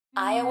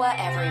Iowa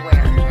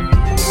Everywhere.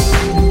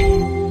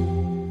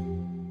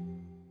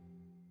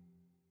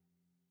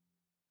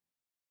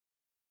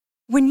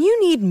 When you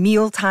need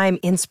mealtime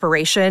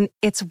inspiration,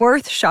 it's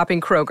worth shopping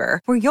Kroger,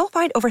 where you'll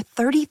find over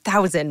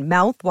 30,000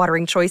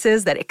 mouth-watering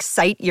choices that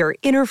excite your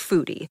inner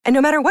foodie. And no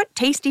matter what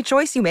tasty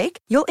choice you make,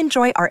 you'll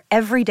enjoy our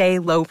everyday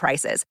low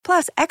prices,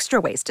 plus extra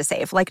ways to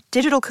save, like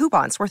digital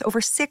coupons worth over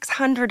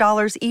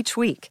 $600 each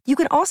week. You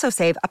can also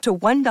save up to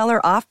 $1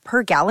 off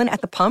per gallon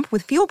at the pump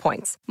with fuel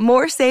points.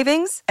 More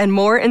savings and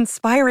more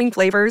inspiring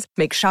flavors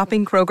make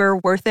shopping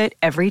Kroger worth it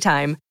every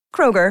time.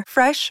 Kroger,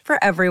 fresh for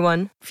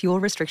everyone. Fuel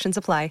restrictions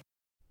apply.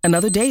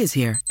 Another day is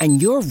here,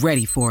 and you're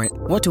ready for it.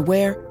 What to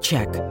wear?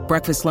 Check.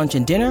 Breakfast, lunch,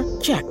 and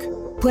dinner? Check.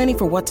 Planning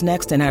for what's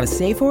next and how to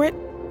save for it?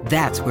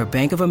 That's where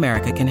Bank of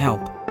America can help.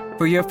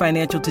 For your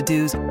financial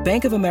to-dos,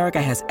 Bank of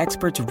America has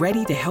experts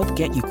ready to help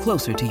get you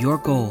closer to your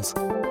goals.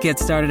 Get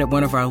started at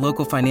one of our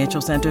local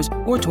financial centers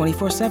or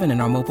 24/7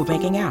 in our mobile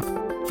banking app.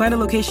 Find a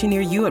location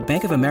near you at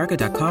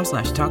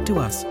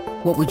bankofamerica.com/talktous.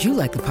 What would you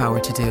like the power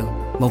to do?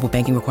 Mobile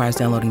banking requires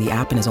downloading the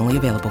app and is only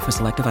available for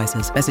select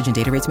devices. Message and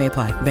data rates may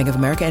apply. Bank of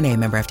America N.A.,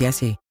 member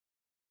FDIC.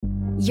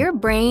 Your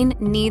brain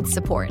needs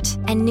support,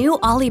 and new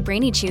Ollie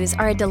Brainy Chews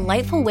are a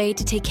delightful way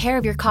to take care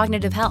of your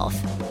cognitive health.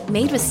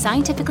 Made with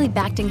scientifically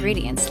backed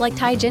ingredients like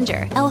Thai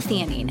ginger,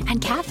 L-theanine, and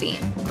caffeine,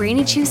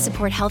 Brainy Chews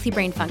support healthy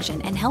brain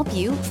function and help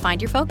you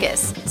find your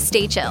focus,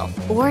 stay chill,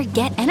 or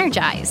get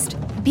energized.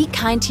 Be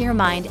kind to your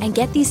mind and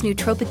get these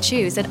nootropic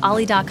chews at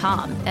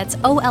ollie.com. That's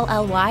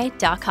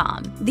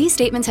OLLY.com. These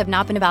statements have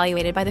not been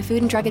evaluated by the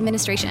Food and Drug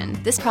Administration.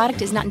 This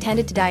product is not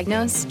intended to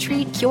diagnose,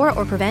 treat, cure,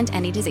 or prevent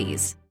any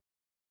disease.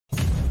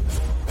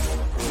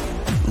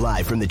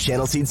 Live from the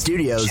Channel Seed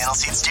Studios.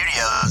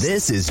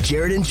 This is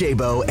Jared and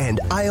J-Bo and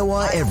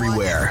Iowa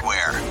Everywhere.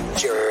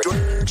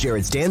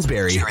 Jared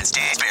Stansberry.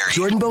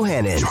 Jordan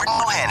Bohannon.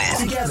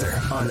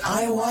 Together on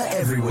Iowa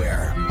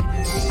Everywhere.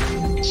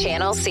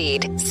 Channel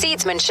Seed.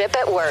 Seedsmanship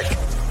at work.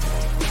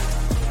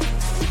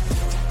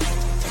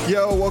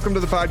 Yo, welcome to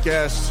the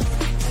podcast.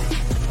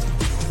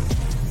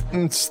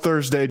 It's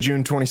Thursday,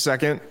 June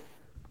 22nd.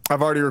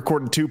 I've already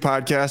recorded 2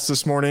 podcasts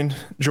this morning,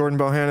 Jordan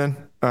Bohannon.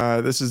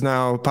 This is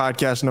now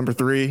podcast number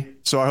 3.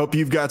 So I hope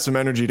you've got some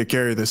energy to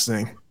carry this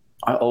thing.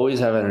 I always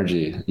have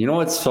energy. You know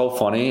what's so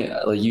funny?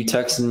 Like, you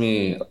texted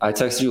me. I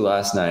texted you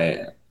last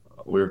night.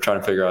 We were trying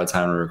to figure out a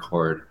time to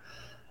record.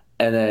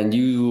 And then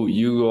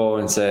you go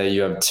and say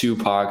you have 2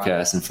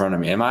 podcasts in front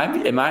of me. Am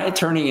I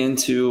turning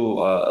into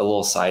a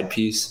little side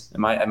piece?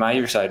 Am I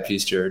your side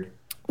piece, Jared?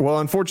 Well,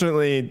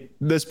 unfortunately,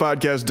 this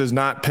podcast does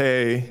not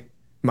pay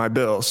my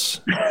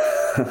bills.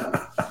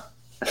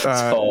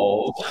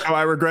 So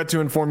I regret to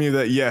inform you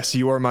that, yes,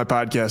 you are my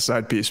podcast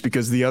side piece,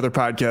 because the other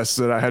podcasts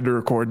that I had to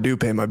record do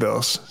pay my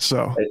bills.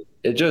 So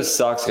it just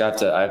sucks.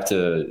 I have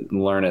to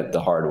learn it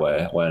the hard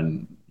way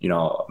when,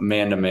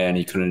 man to man,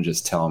 you couldn't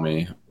just tell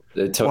me.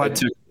 It took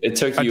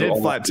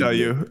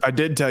you. I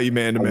did tell you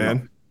man to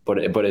man, but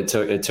it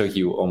took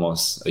you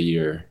almost a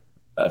year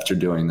after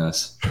doing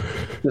this.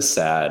 Just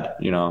sad,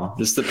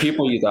 just the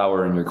people you thought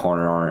were in your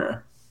corner aren't.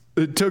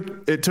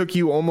 It took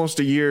you almost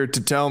a year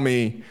to tell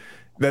me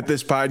that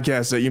this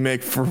podcast that you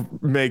make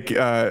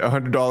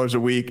 $100 a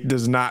week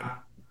is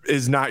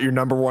not your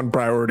number one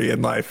priority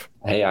in life.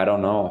 Hey, I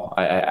don't know.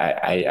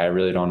 I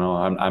really don't know.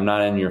 I'm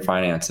not in your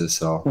finances.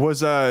 So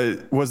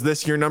was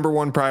this your number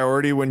one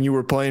priority when you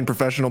were playing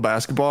professional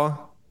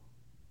basketball?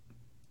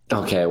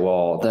 Okay,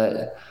 well,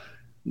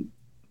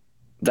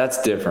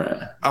 that's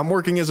different. I'm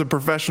working as a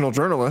professional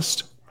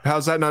journalist.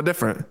 How's that not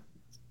different?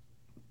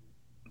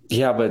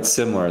 Yeah, but it's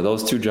similar.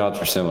 Those 2 jobs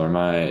are similar.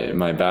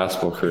 My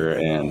basketball career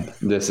and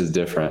this is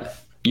different.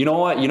 You know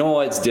what?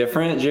 What's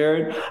different,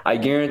 Jared? I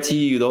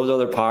guarantee you those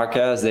other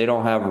podcasts, they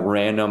don't have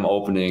random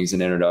openings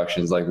and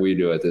introductions like we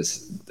do at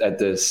this.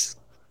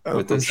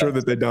 I'm sure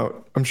that they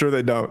don't.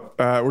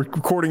 We're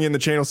recording in the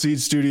Channel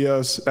Seed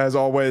Studios as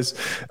always.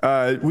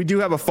 We do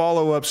have a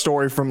follow-up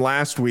story from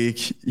last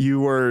week. You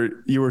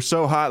were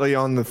so hotly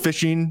on the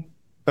fishing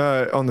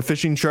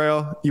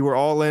trail. You were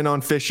all in on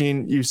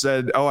fishing. You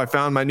said, "Oh, I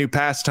found my new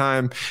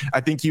pastime."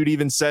 I think you'd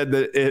even said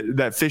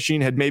that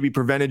fishing had maybe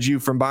prevented you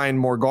from buying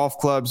more golf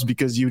clubs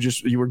because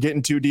you were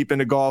getting too deep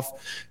into golf.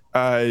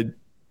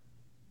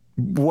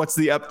 What's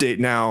the update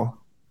now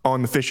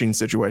on the fishing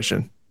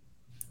situation?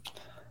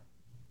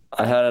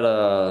 I had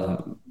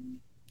a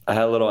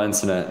little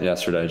incident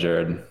yesterday,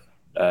 Jared.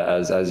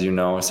 As you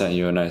know, I sent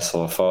you a nice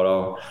little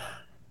photo.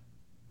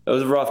 It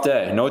was a rough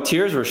day. No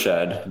tears were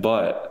shed,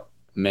 but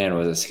man,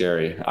 was it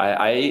scary.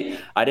 I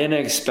didn't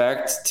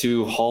expect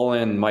to haul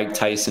in Mike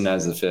Tyson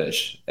as the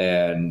fish,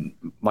 and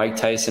Mike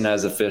Tyson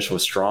as the fish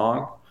was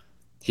strong.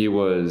 He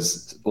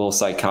was a little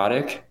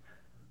psychotic,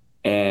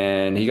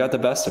 and he got the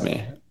best of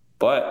me.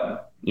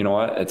 But you know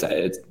what?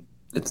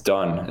 It's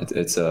done.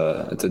 It's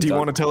a. Do you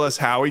want to tell us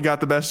how he got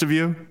the best of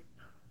you?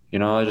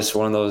 Just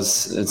one of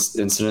those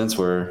incidents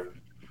where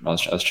I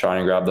was trying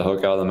to grab the hook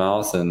out of the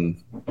mouth,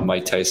 and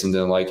Mike Tyson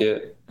didn't like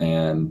it,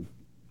 and.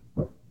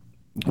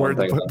 Where'd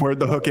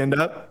the hook end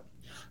up?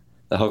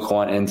 The hook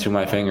went into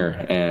my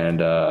finger,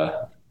 and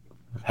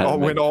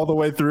Went all the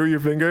way through your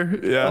finger?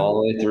 Yeah.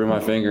 All the way through my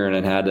finger, and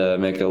then had to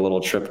make a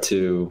little trip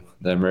to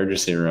the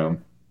emergency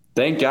room.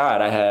 Thank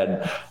God I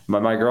had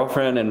my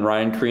girlfriend and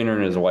Ryan Kriener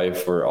and his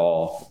wife were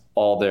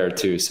all there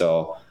too.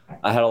 So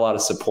I had a lot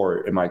of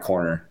support in my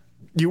corner.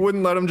 You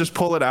wouldn't let him just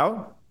pull it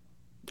out?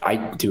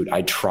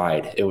 I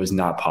tried. It was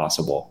not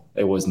possible.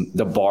 It was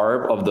the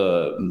barb of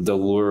the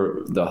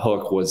lure, the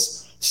hook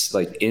was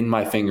like in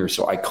my finger,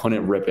 so I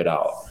couldn't rip it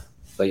out.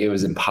 Like it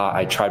was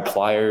I tried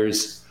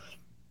pliers.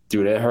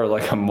 Dude, it hurt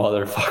like a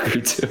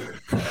motherfucker too.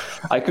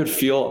 I could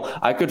feel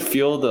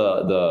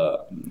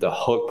the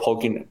hook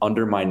poking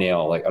under my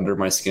nail, like under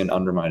my skin,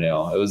 under my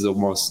nail. It was the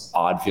most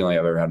odd feeling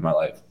I've ever had in my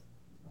life.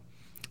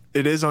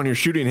 It is on your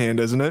shooting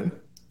hand, isn't it?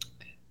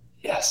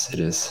 Yes,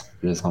 it is.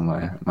 It is on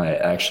my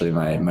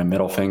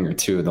middle finger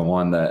too, the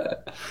one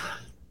that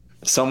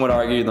some would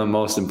argue the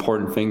most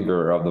important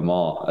finger of them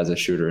all as a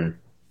shooter.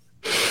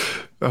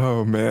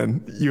 Oh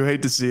man, you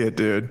hate to see it,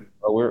 dude.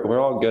 We're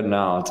all good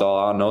now. It's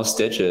all out. No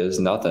stitches,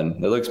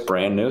 nothing. It looks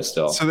brand new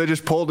still. So they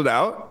just pulled it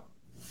out?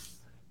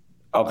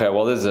 Okay,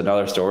 well, this is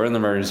another story. We're in the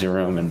emergency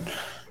room, and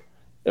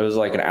it was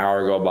like an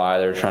hour go by.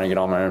 They were trying to get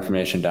all my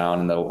information down,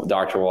 and the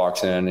doctor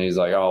walks in, and he's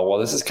like, oh, well,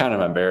 this is kind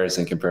of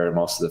embarrassing compared to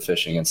most of the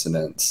fishing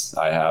incidents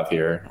I have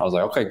here. I was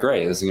like, okay,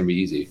 great. This is going to be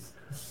easy.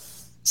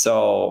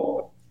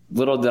 So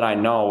little did I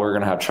know we were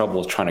going to have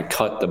trouble trying to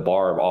cut the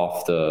barb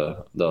off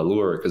the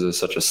lure because it's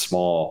such a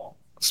small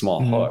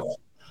hook.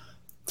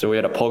 So we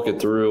had to poke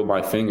it through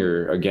my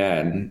finger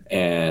again,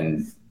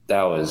 and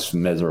that was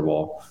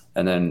miserable.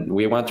 And then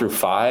we went through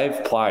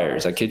 5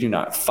 pliers. I kid you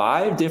not,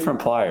 5 different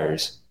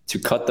pliers to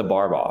cut the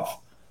barb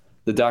off.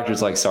 The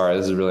doctor's like, sorry,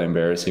 this is really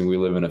embarrassing. We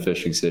live in a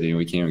fishing city, and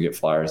we can't even get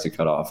pliers to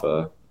cut off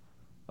a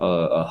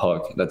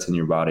hook that's in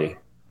your body.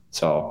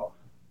 So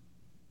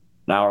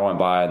an hour went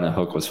by, and the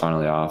hook was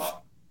finally off.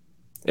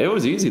 It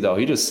was easy, though.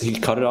 He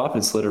cut it off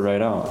and slid it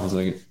right out. I was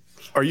like...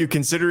 Are you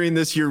considering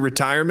this your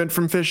retirement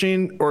from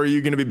fishing, or are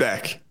you going to be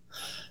back?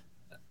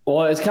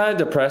 Well, it's kind of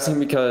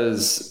depressing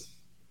because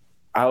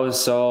I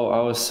was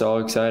so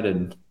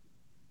excited.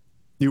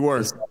 You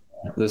were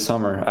this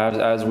summer,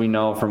 as we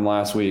know from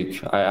last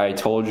week. I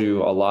told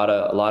you a lot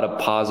of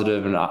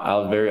positive, and I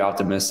was very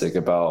optimistic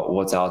about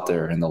what's out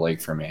there in the lake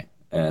for me.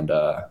 And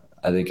I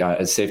think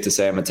it's safe to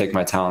say I'm going to take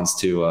my talents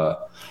to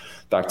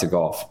back to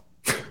golf.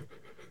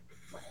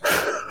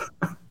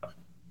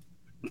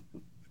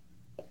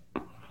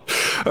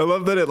 I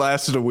love that it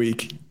lasted a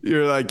week.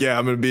 You're like, yeah,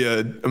 I'm gonna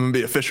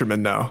be a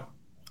fisherman now.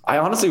 I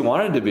honestly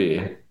wanted to be.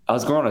 I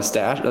was going on a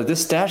stash. Like,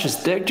 this stash is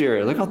thick,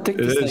 Jared. Look how thick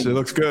this thing is. It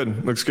looks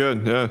good. Looks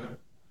good. Yeah.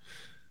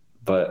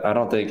 But I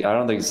don't think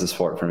it's the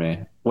sport for me.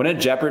 When it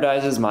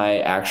jeopardizes my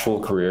actual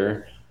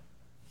career,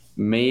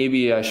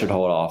 maybe I should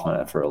hold off on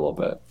it for a little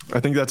bit. I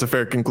think that's a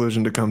fair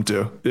conclusion to come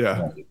to.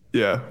 Yeah.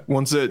 Yeah.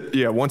 Once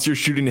your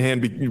shooting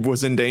hand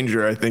was in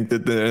danger, I think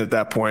that then at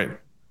that point,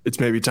 it's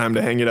maybe time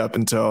to hang it up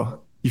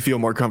until you feel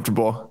more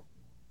comfortable.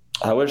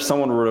 I wish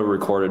someone would have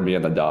recorded me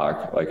in the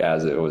dock, like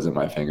as it was in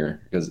my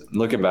finger, because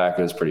looking back,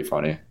 it was pretty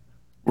funny.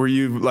 Were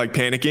you like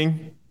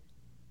panicking?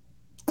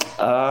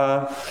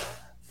 A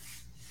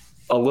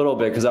little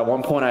bit, because at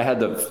one point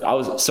it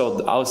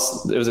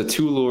was a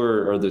 2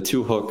 lure or the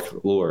 2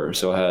 hook lure.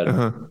 So I had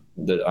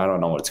I don't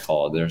know what it's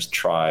called. There's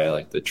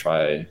the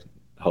tri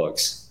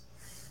hooks,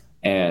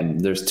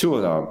 and there's 2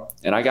 of them,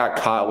 and I got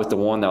caught with the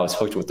one that was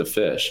hooked with the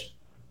fish.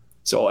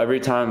 So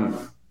every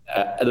time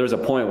there was a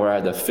point where I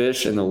had the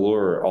fish and the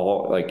lure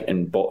I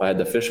had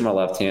the fish in my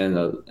left hand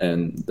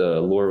and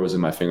the lure was in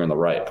my finger on the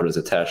right, but it was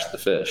attached to the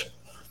fish.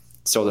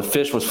 So the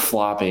fish was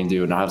flopping,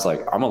 dude, and I was like,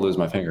 I'm gonna lose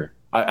my finger.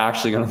 I'm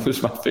actually gonna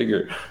lose my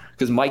finger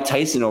because Mike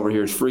Tyson over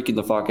here is freaking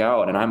the fuck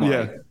out, and I'm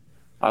like,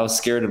 I was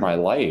scared of my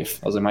life.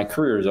 I was like, my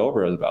career is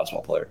over as a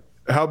basketball player.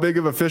 How big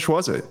of a fish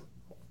was it?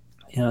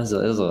 It was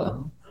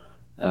a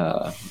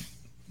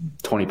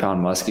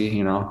 20-pound muskie,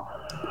 you know.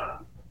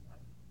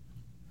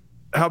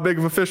 How big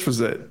of a fish was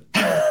it?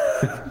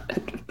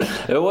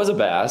 It was a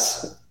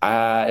bass.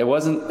 It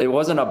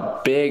wasn't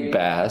a big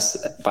bass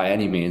by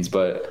any means,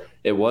 but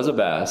it was a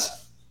bass.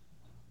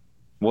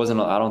 I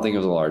don't think it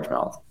was a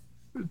largemouth.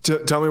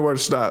 Tell me where to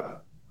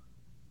stop.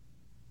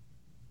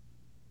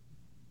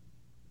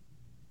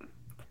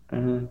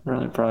 Probably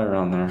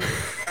around there.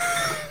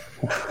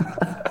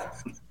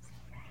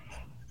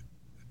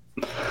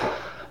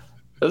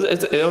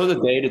 It was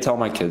a day to tell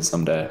my kids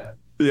someday.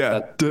 Yeah.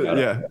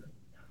 To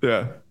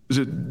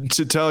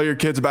tell your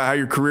kids about how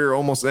your career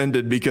almost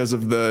ended because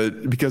of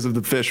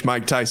the fish,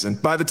 Mike Tyson.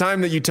 By the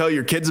time that you tell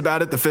your kids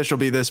about it, the fish will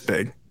be this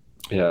big.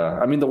 Yeah.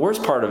 I mean, the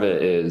worst part of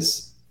it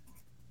is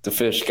the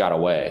fish got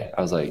away.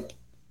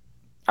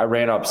 I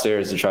ran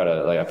upstairs to try to,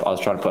 I was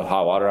trying to put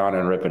hot water on it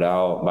and rip it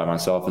out by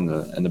myself in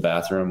the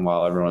bathroom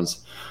while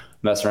everyone's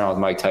messing around with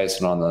Mike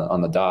Tyson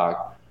on the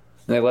dock.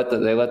 And they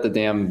let the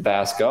damn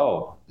bass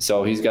go.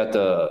 So he's got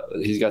the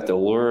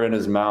lure in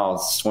his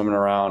mouth, swimming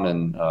around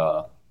and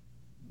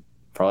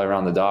probably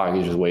around the dock.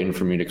 He's just waiting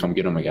for me to come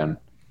get him again.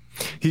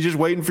 He's just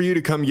waiting for you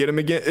to come get him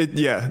again.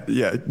 Yeah.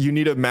 You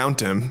need to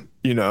mount him.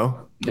 You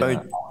know,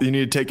 you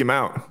need to take him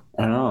out.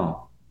 I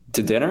know.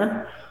 To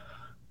dinner?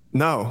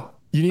 No,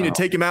 you need to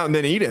take him out and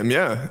then eat him.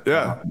 Yeah.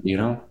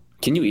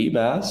 Can you eat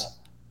bass?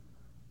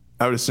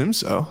 I would assume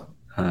so.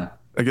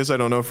 I guess I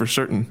don't know for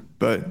certain,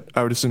 but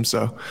I would assume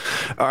so.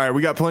 All right,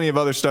 we got plenty of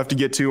other stuff to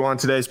get to on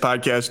today's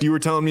podcast. You were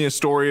telling me a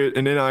story,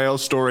 an NIL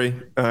story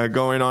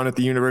going on at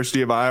the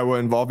University of Iowa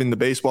involving the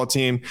baseball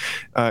team.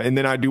 And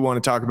then I do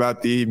want to talk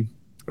about the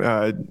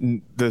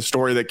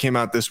story that came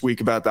out this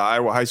week about the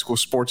Iowa High School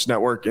Sports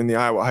Network and the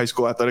Iowa High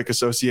School Athletic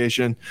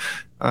Association.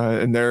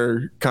 And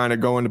they're kind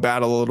of going to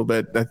battle a little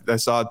bit. I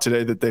saw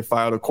today that they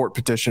filed a court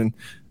petition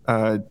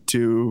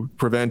to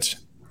prevent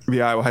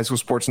the Iowa High School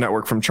Sports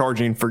Network from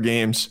charging for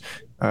games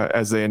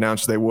as they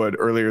announced they would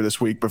earlier this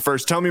week. But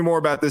first, tell me more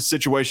about this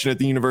situation at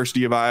the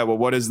University of Iowa.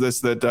 What is this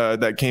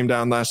that came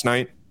down last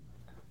night?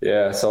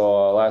 Yeah,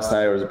 so last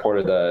night it was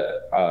reported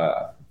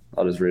that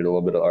I'll just read a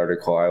little bit of the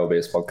article. Iowa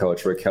baseball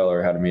coach Rick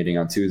Heller had a meeting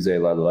on Tuesday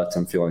that left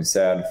him feeling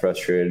sad and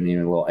frustrated and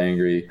even a little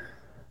angry.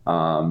 It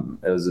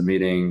was a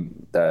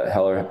meeting that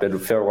Heller had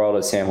bid farewell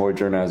to Sam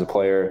Hoijourn as a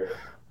player.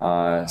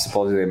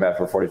 Supposedly they met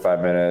for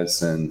 45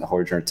 minutes, and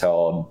Hoijourn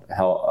told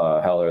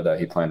Heller that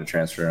he planned to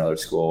transfer to another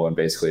school, and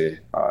basically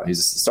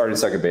he's starting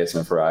second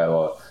baseman for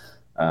Iowa.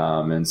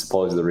 And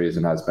supposedly the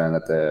reason has been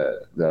that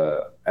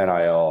the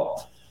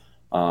NIL,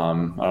 I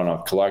don't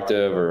know,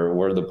 collective or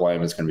where the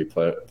blame is going to be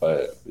put,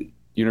 but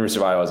University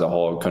of Iowa as a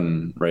whole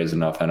couldn't raise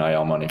enough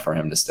NIL money for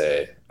him to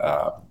stay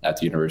at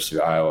the University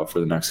of Iowa for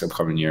the next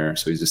upcoming year.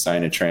 So he's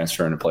deciding to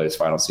transfer and to play his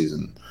final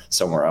season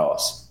somewhere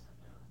else.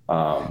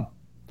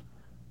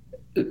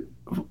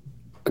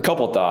 A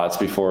couple thoughts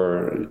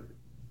before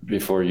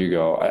you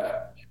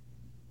go.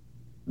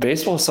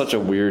 Baseball is such a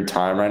weird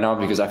time right now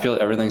because I feel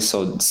everything's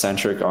so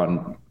centric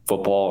on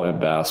football and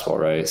basketball,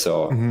 right?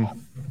 So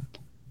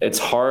it's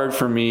hard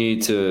for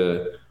me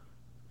to.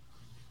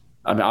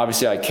 I mean,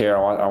 obviously I care.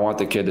 I want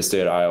the kid to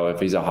stay at Iowa. If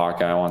he's a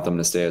Hawkeye, I want them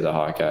to stay as a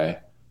Hawkeye.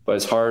 But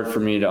it's hard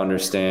for me to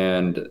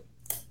understand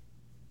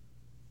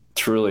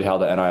truly how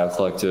the NIL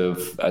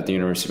collective at the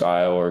University of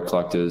Iowa or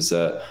collectives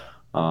that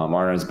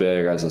aren't as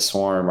big as a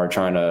Swarm are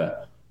trying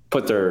to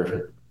put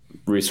their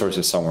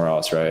resources somewhere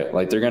else, right?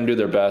 Like they're going to do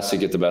their best to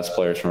get the best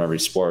players from every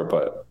sport.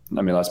 But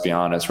I mean, let's be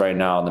honest, right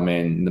now, the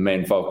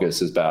main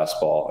focus is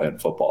basketball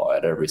and football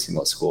at every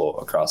single school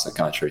across the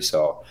country.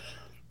 So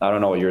I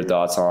don't know what your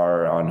thoughts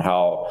are on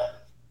how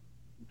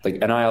like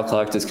NIL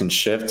collectives can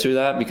shift to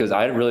that, because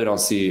I really don't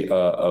see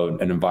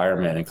an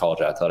environment in college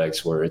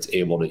athletics where it's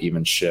able to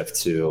even shift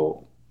to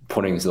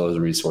putting those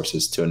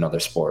resources to another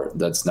sport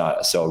that's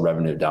not so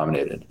revenue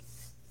dominated.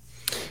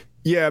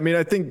 Yeah, I mean,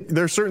 I think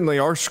there certainly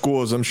are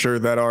schools, I'm sure,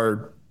 that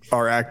are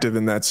active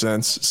in that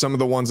sense. Some of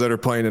the ones that are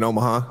playing in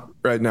Omaha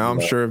right now, I'm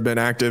sure, have been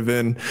active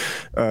in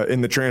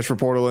the transfer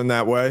portal in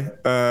that way.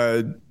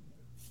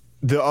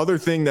 The other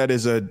thing that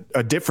is a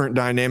different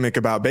dynamic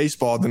about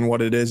baseball than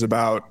what it is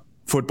about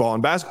football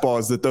and basketball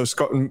is that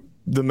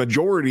the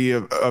majority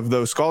of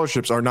those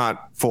scholarships are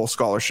not full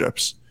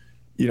scholarships.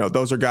 You know,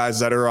 those are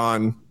guys that are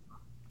on,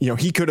 you know,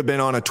 he could have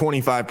been on a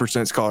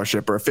 25%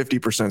 scholarship or a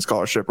 50%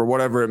 scholarship or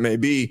whatever it may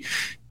be.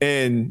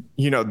 And,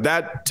 you know,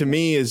 that to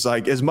me is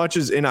like, as much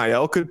as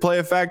NIL could play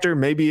a factor,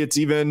 maybe it's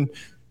even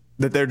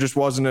that there just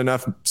wasn't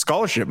enough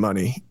scholarship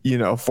money, you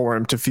know, for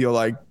him to feel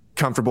like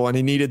comfortable, and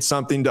he needed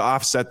something to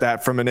offset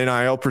that from an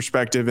NIL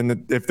perspective.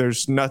 And if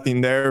there's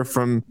nothing there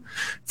from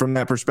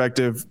that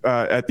perspective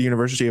at the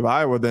University of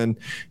Iowa, then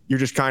you're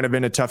just kind of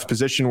in a tough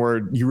position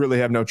where you really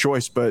have no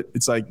choice. But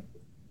it's like,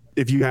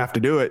 if you have to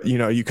do it, you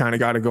know, you kind of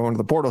got to go into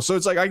the portal. So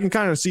it's like, I can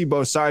kind of see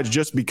both sides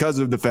just because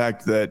of the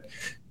fact that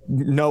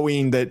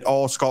knowing that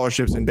all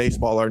scholarships in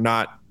baseball are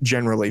not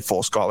generally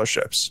full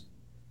scholarships.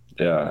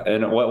 Yeah.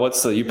 And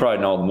what's you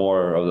probably know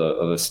more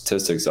of the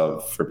statistics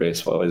for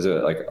baseball. Is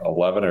it like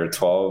 11 or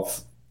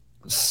 12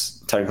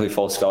 technically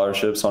full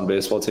scholarships on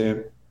baseball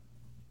team?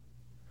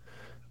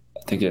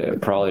 I think it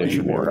probably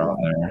should be around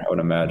there, I would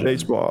imagine.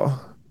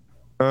 Baseball.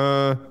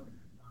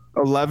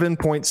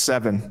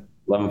 11.7.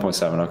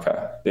 11.7.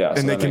 Okay. Yeah.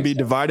 And they can be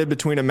divided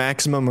between a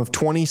maximum of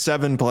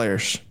 27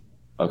 players.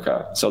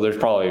 Okay. So there's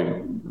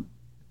probably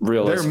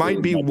realistically. There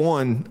might be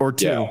one or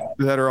two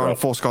that are on a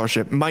full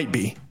scholarship. Might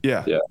be.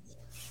 Yeah. Yeah.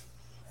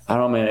 I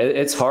don't know, man.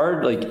 It's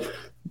hard. Like,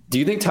 do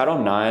you think Title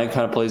IX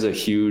kind of plays a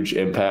huge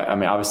impact? I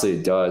mean, obviously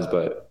it does,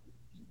 but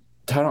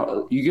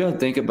you got to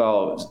think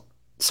about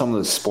some of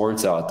the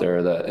sports out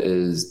there that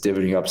is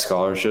divvying up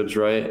scholarships,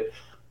 right?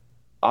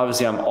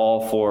 Obviously, I'm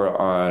all for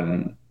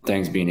on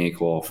things being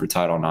equal for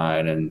Title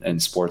IX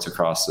and sports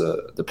across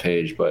the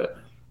page, but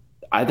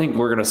I think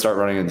we're going to start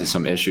running into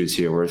some issues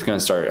here where it's going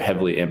to start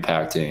heavily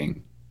impacting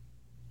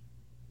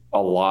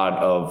a lot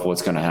of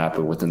what's going to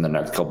happen within the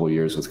next couple of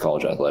years with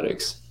college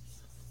athletics.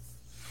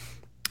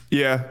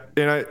 Yeah,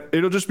 and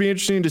it'll just be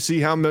interesting to see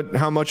how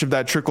much of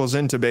that trickles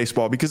into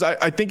baseball, because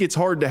I think it's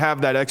hard to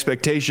have that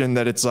expectation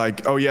that it's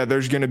like, oh yeah,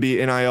 there's going to be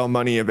NIL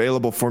money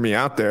available for me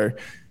out there.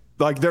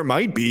 Like there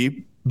might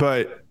be,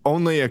 but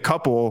only a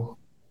couple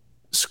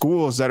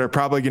schools that are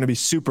probably going to be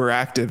super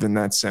active in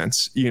that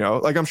sense. You know,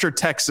 like I'm sure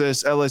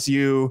Texas,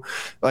 LSU,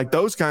 like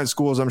those kinds of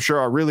schools I'm sure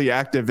are really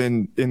active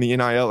in the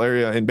NIL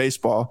area in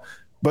baseball,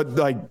 but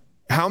like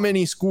how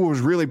many schools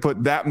really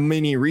put that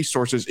many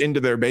resources into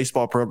their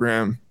baseball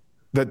program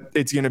that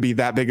it's going to be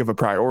that big of a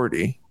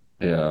priority?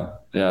 Yeah.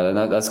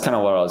 That's kind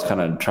of what I was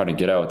kind of trying to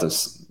get at with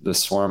this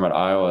Swarm at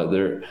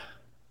Iowa.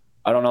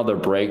 I don't know their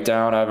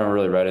breakdown. I haven't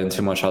really read into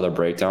too much how their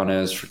breakdown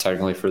is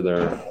technically for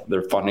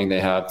their funding they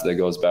have that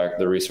goes back,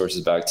 the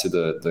resources back to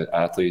the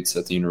athletes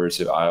at the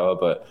University of Iowa.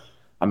 But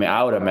I mean,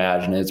 I would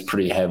imagine it's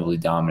pretty heavily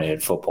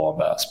dominated football and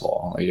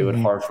basketball. Like, it would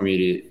hard for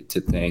me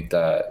to think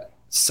that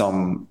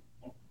some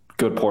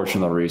good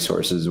portion of the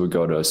resources would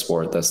go to a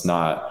sport that's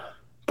not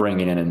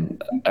bringing in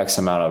an X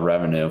amount of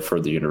revenue for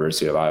the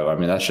University of Iowa. I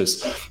mean,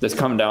 that's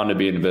coming down to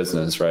being a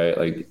business, right?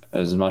 Like,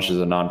 as much as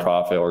the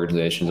nonprofit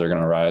organizations are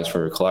going to rise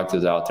for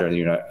collectives out there in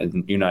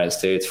the United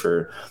States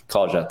for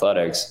college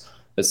athletics,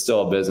 it's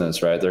still a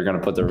business, right? They're going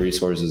to put their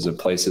resources in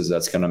places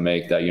that's going to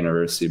make that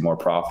university more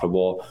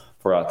profitable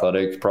for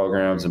athletic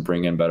programs and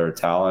bring in better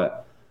talent.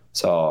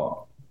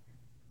 So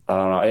I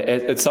don't know.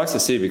 It sucks to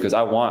see, because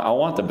I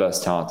want the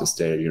best talent to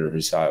stay at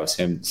University of Iowa.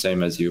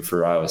 Same as you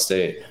for Iowa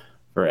State,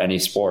 for any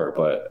sport,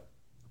 but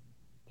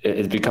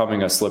it's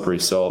becoming a slippery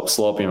slope,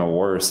 even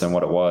worse than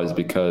what it was,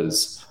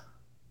 because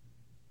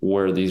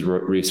where these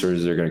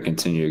resources are going to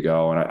continue to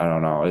go. And I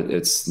don't know.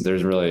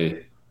 There's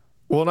really.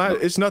 Well,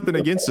 it's nothing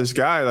against this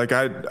guy. Like,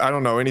 I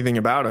don't know anything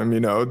about him,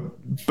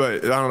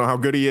 but I don't know how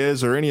good he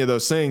is or any of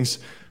those things.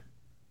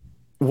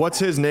 What's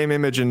his name,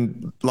 image,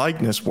 and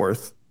likeness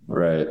worth?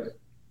 Right.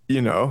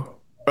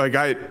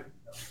 Like,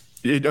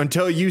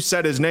 until you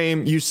said his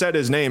name,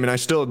 and I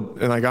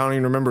don't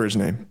even remember his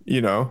name,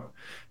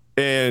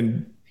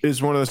 and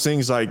it's one of those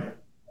things, like,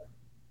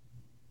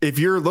 if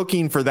you're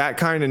looking for that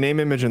kind of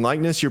name, image, and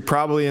likeness, you're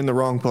probably in the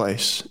wrong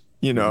place,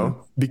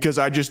 because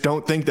I just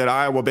don't think that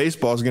Iowa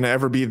baseball is going to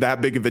ever be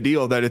that big of a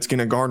deal that it's going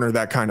to garner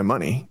that kind of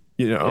money,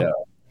 Yeah.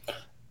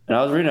 And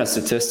I was reading a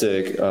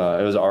statistic, it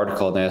was an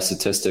article, and they had a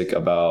statistic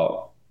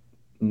about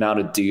amount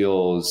of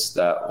deals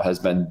that has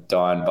been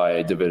done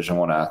by Division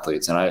I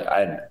athletes.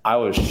 And I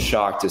was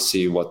shocked to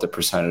see what the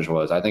percentage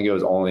was. I think it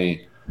was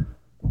only,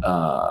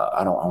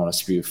 I don't want to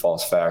spew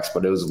false facts,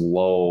 but it was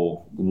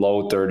low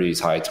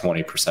 30s, high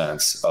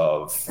 20%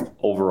 of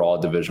overall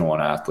Division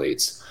I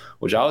athletes,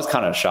 which I was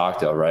kind of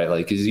shocked of, right?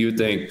 Like, cause you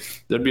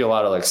think there'd be a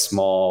lot of like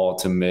small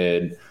to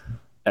mid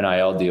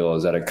NIL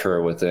deals that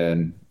occur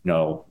within,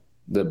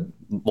 the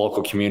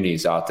local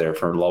communities out there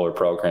for lower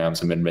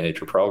programs and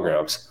mid-major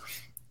programs.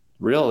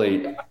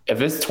 Really,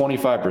 if it's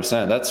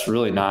 25%, that's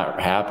really not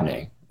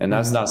happening. And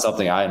that's not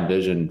something I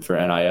envisioned for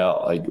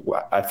NIL. Like,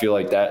 I feel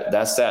like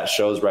that stat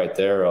shows right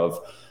there of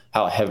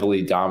how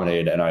heavily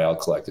dominated NIL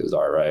collectives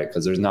are, right?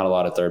 Because there's not a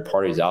lot of third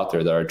parties out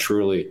there that are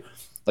truly,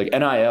 like,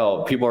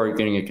 NIL, people are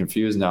getting it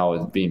confused now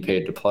with being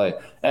paid to play.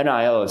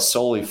 NIL is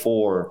solely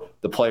for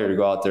the player to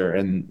go out there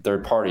and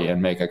third party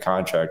and make a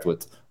contract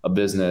with a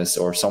business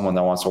or someone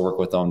that wants to work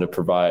with them to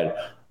provide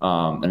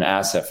an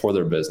asset for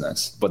their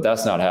business. But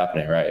that's not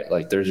happening, right?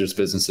 Like, there's just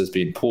businesses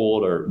being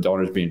pooled or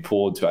donors being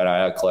pooled to an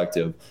NIL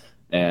collective,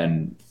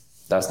 and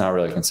that's not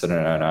really considered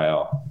an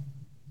NIL.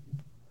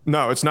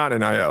 No, it's not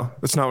NIL.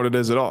 That's not what it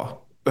is at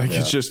all. Like,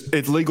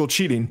 it's legal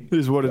cheating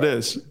is what it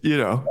is,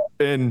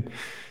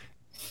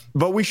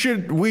 but we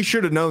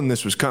should have known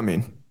this was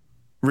coming,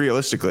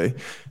 realistically,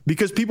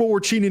 because people were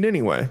cheating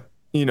anyway,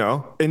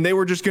 and they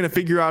were just going to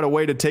figure out a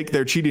way to take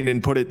their cheating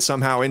and put it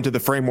somehow into the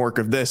framework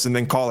of this and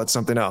then call it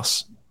something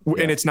else.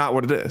 Yeah. And it's not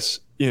what it is,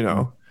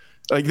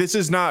 like, this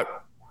is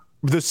not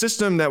the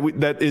system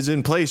that is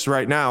in place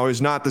right now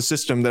is not the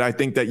system that I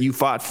think that you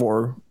fought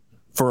for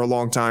a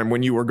long time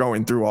when you were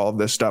going through all of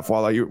this stuff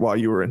while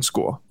you were in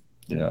school.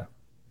 Yeah.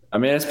 I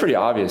mean, it's pretty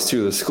obvious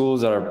too. The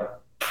schools that are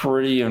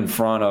pretty in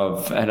front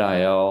of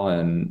NIL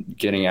and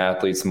getting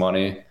athletes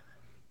money,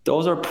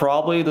 those are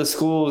probably the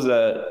schools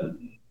that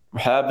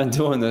have been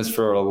doing this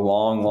for a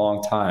long,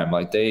 long time.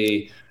 Like,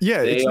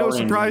 it's no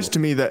surprise to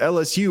me that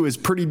LSU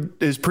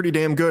is pretty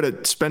damn good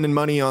at spending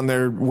money on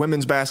their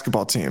women's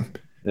basketball team,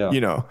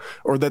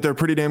 or that they're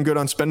pretty damn good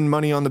on spending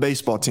money on the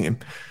baseball team.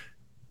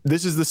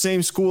 This is the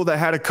same school that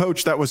had a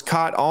coach that was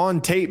caught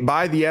on tape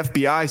by the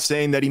FBI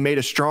saying that he made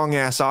a strong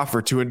ass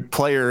offer to a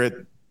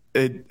player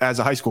as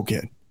a high school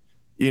kid.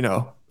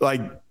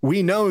 Like,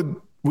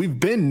 we've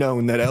been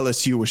known that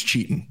LSU was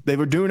cheating. They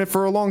were doing it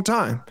for a long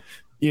time,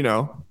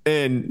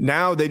 and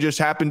now they just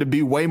happen to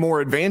be way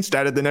more advanced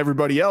at it than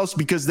everybody else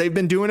because they've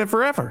been doing it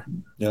forever.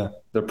 Yeah.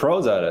 They're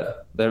pros at it.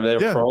 They're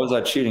pros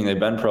at cheating. They've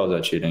been pros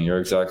at cheating. You're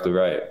exactly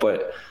right.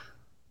 But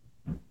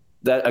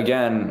that,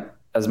 again,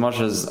 as much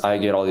as I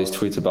get all these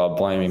tweets about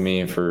blaming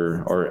me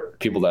or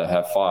people that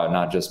have fought,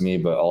 not just me,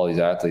 but all these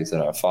athletes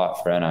that have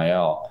fought for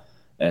NIL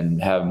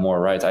and have more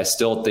rights, I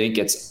still think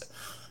it's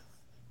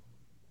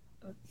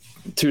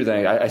two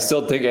things. I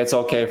still think it's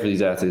okay for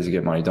these athletes to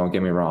get money. Don't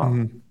get me wrong.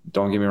 Mm-hmm.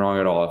 Don't get me wrong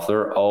at all. If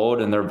they're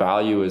owed and their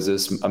value is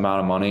this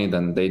amount of money,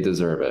 then they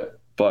deserve it.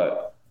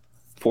 But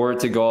for it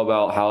to go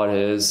about how it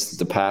is,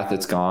 the path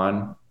it's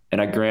gone,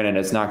 and granted,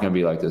 it's not going to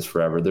be like this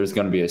forever. There's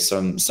going to be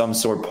some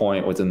sort of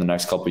point within the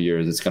next couple of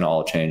years. It's going to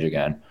all change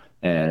again,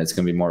 and it's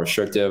going to be more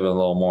restrictive and a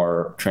little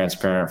more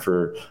transparent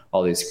for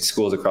all these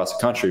schools across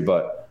the country.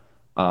 But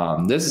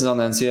This is on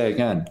the NCAA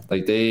again.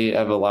 Like, they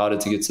have allowed it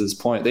to get to this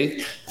point.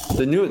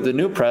 The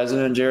new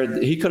president,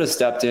 Jared, he could have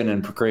stepped in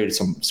and created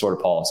some sort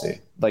of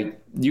policy.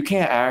 Like, you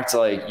can't act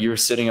like you're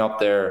sitting up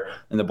there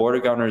and the board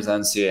of governors of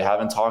the NCAA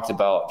haven't talked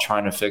about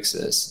trying to fix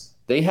this.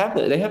 They have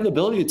the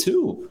ability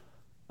to.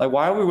 Like,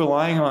 why are we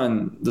relying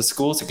on the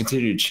schools to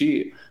continue to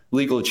cheat,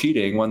 legal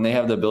cheating, when they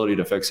have the ability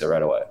to fix it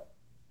right away?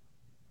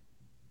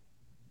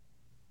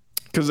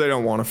 Because they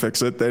don't want to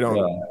fix it. They don't.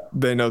 Yeah.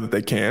 They know that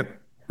they can't.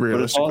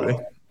 Realistically,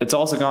 it's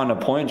also gotten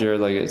to a point,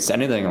 Jared. Like, it's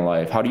anything in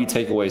life. How do you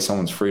take away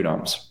someone's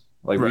freedoms?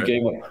 Like, right.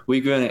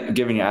 we've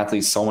given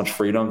athletes so much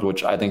freedoms,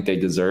 which I think they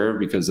deserve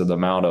because of the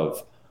amount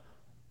of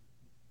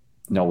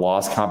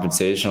lost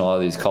compensation a lot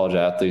of these college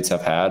athletes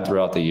have had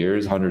throughout the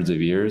years, hundreds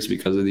of years,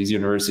 because of these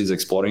universities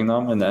exploiting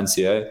them in the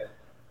NCAA.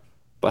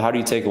 But how do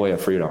you take away a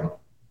freedom?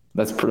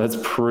 That's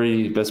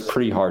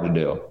pretty hard to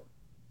do.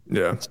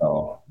 Yeah.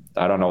 So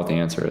I don't know what the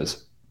answer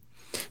is.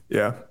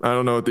 Yeah, I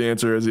don't know what the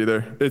answer is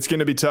either. It's going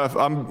to be tough.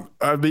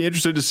 I'd be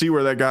interested to see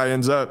where that guy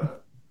ends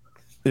up.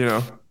 I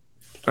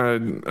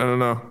don't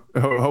know.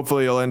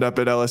 Hopefully he'll end up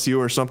at LSU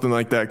or something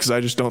like that, because I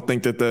just don't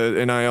think that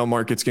the NIL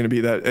market's going to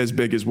be that as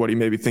big as what he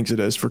maybe thinks it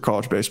is for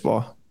college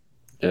baseball.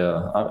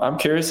 Yeah, I'm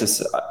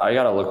curious. I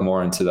got to look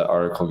more into that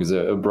article because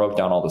it broke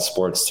down all the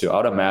sports too. I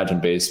would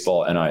imagine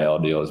baseball NIL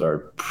deals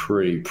are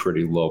pretty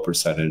low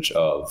percentage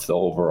of the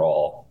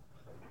overall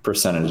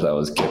percentage that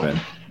was given.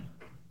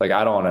 Like,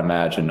 I don't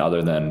imagine,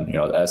 other than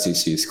the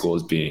SEC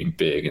schools being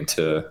big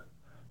into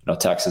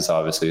Texas,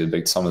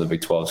 obviously some of the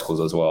Big 12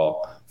 schools as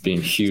well,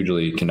 being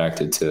hugely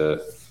connected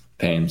to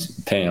paying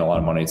a lot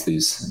of money to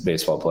these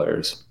baseball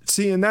players.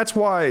 See, and that's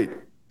why,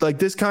 like,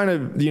 this kind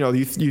of,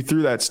 you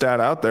threw that stat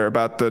out there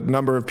about the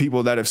number of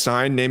people that have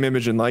signed name,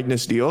 image, and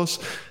likeness deals.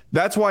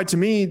 That's why, to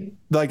me,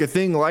 like, a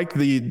thing like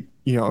the,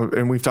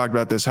 and we've talked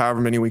about this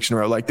however many weeks in a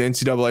row, like the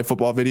NCAA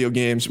football video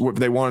games, if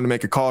they wanted to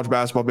make a college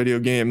basketball video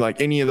game,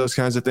 like any of those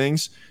kinds of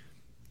things,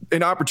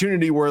 an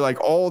opportunity where like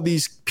all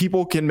these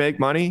people can make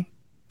money.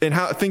 And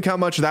think how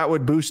much that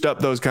would boost up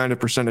those kind of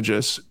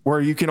percentages, where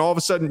you can all of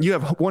a sudden you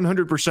have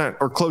 100%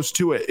 or close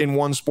to it in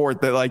one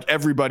sport that like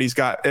everybody's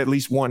got at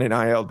least one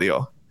NIL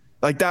deal.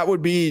 Like that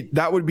would be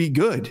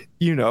good,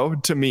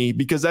 to me,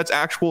 because that's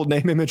actual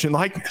name, image, and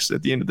likeness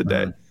at the end of the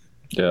day.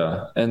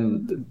 Yeah.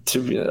 And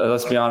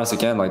let's be honest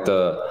again, like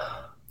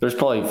there's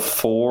probably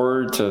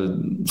 4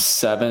 to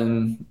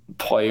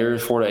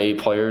 8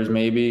 players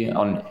maybe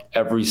on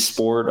every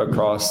sport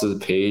across the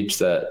page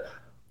that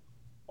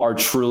are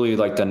truly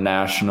like the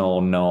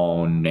national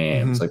known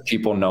names. Mm-hmm. Like,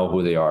 people know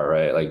who they are,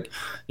 right? Like,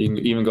 you can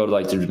even go to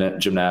like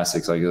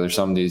gymnastics. Like, there's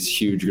some of these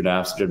huge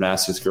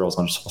gymnastics girls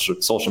on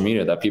social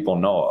media that people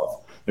know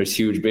of. There's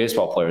huge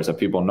baseball players that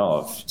people know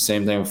of.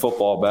 Same thing with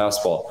football,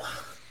 basketball.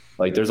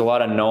 Like, there's a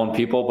lot of known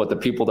people, but the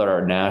people that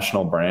are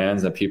national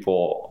brands,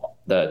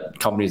 that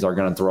companies are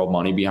going to throw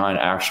money behind,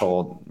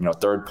 actual,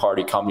 third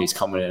party companies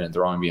coming in and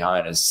throwing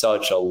behind, is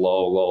such a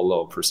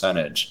low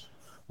percentage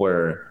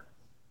where,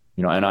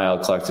 NIL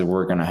collective,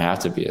 we're going to have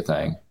to be a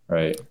thing,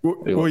 right?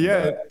 Well,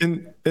 yeah.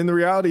 And the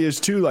reality is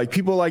too, like,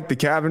 people like the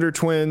Cavender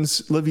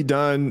twins, Livy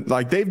Dunn,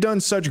 like, they've done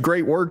such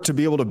great work to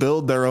be able to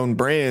build their own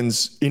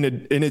brands and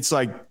it's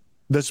like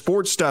the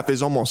sports stuff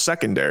is almost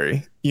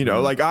secondary,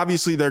 mm-hmm. Like,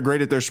 obviously they're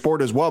great at their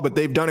sport as well, but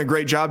they've done a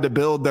great job to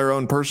build their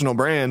own personal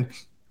brand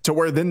to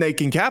where then they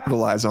can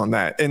capitalize on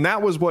that. And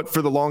that was what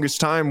for the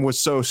longest time was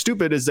so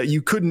stupid, is that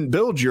you couldn't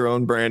build your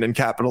own brand and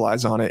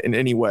capitalize on it in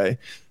any way.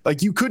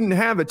 Like, you couldn't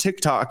have a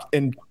TikTok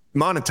and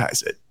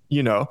monetize it.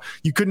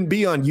 You couldn't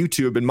be on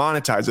YouTube and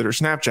monetize it, or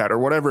Snapchat, or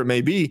whatever it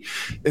may be.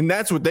 And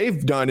that's what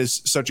they've done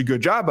is such a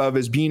good job of,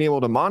 is being able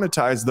to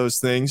monetize those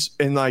things.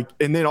 And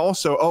then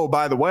also, oh,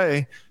 by the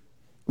way,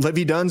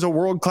 Livy Dunn's a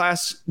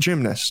world-class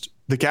gymnast.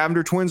 The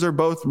Cavender twins are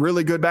both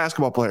really good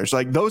basketball players.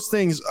 Like, those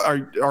things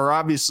are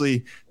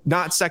obviously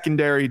not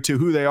secondary to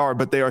who they are,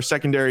 but they are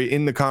secondary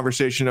in the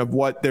conversation of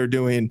what they're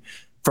doing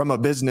from a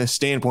business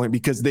standpoint,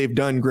 because they've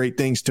done great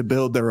things to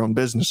build their own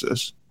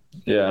businesses.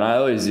 Yeah, and I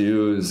always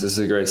use, this is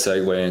a great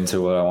segue into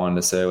what I wanted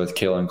to say with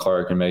Caitlin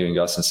Clark and Megan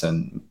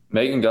Gustafson.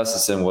 Megan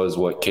Gustafson was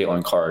what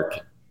Caitlin Clark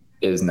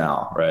is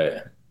now,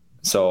 right?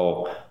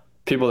 So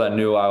people that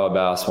knew Iowa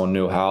basketball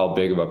knew how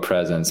big of a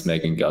presence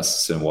Megan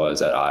Gustafson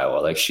was at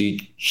Iowa. Like,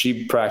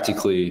 she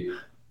practically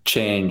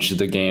changed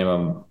the game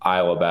of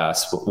Iowa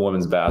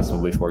women's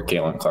basketball before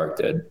Caitlin Clark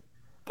did.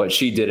 But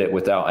she did it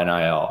without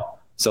NIL.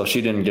 So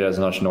she didn't get as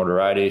much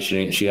notoriety.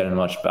 She hadn't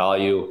much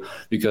value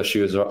because she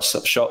was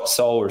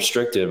so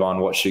restrictive on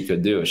what she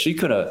could do. She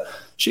could have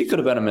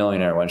been a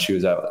millionaire when she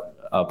was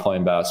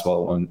playing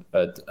basketball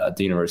at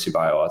the University of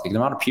Iowa. I think the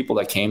amount of people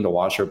that came to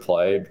watch her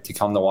play, to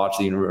come to watch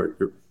the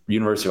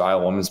University of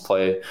Iowa women's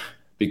play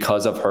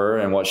because of her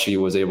and what she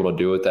was able to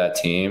do with that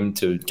team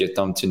to get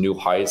them to new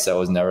heights that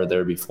was never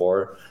there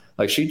before.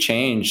 Like, she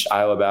changed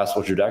Iowa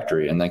basketball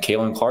trajectory. And then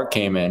Caitlin Clark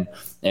came in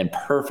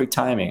perfect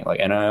timing. Like,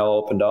 NIL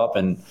opened up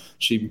and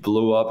she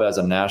blew up as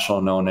a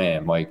national no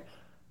name. Like,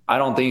 I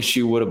don't think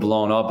she would have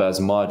blown up as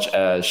much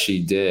as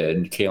she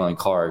did, Caitlin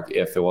Clark,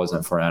 if it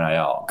wasn't for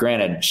NIL.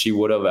 Granted, she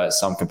would have at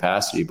some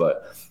capacity,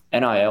 but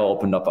NIL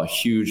opened up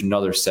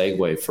another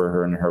segue for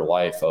her in her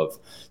life of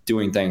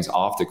doing things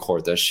off the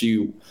court that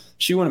she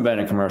wouldn't have been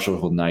in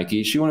commercials with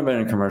Nike. She wouldn't have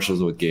been in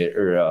commercials with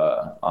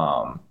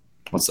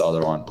what's the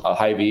other one?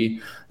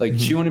 Hy-Vee. Like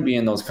she wouldn't be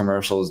in those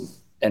commercials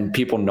and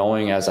people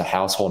knowing as a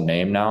household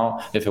name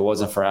now if it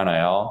wasn't for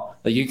NIL.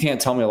 Like you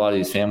can't tell me a lot of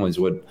these families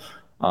would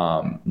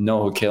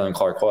know who Caitlin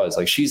Clark was.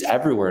 Like she's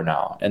everywhere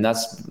now. And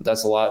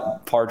that's a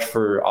lot part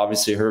for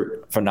obviously her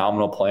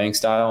phenomenal playing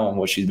style and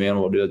what she's been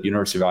able to do at the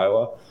University of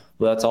Iowa.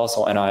 But that's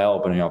also NIL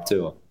opening up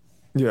too.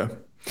 Yeah,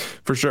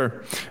 for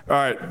sure. All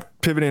right,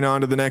 pivoting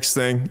on to the next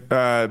thing.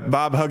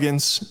 Bob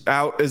Huggins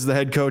out as the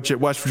head coach at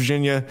West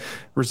Virginia,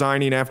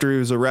 resigning after he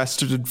was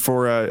arrested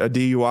for a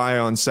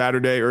DUI on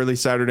early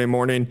Saturday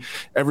morning.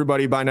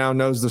 Everybody by now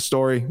knows the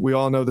story. We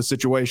all know the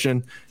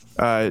situation.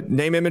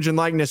 Name, image, and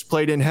likeness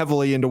played in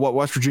heavily into what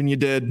West Virginia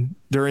did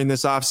during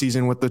this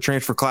offseason with the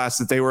transfer class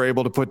that they were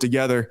able to put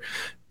together.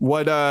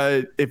 What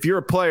if you're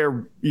a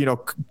player,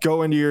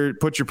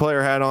 put your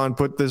player hat on,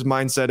 put this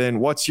mindset in.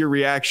 What's your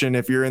reaction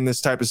if you're in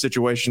this type of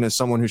situation as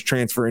someone who's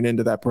transferring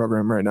into that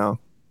program right now?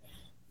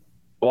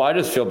 Well, I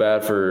just feel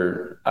bad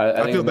for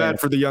I feel bad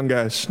for the young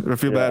guys. I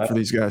feel bad for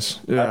these guys.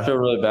 Yeah. I feel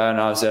really bad, and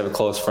obviously I have a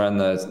close friend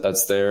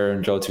that's there,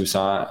 Joe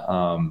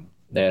Toussaint.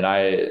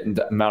 And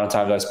the amount of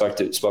times I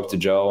spoke to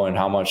Joe and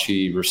how much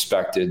he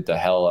respected the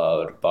hell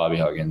out of Bobby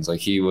Huggins. Like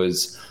he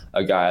was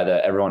a guy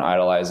that everyone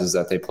idolizes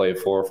that they played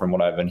for, from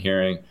what I've been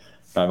hearing.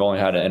 I've only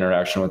had an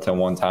interaction with him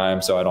one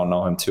time, so I don't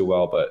know him too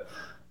well. But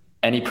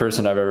any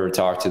person I've ever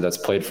talked to that's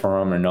played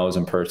for him or knows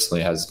him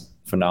personally has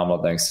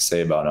phenomenal things to say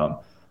about him.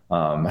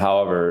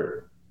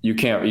 However, you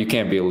can't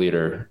be a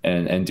leader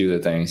and do the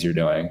things you're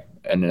doing.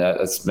 And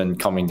that's been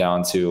coming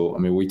down to, I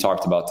mean, we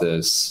talked about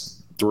this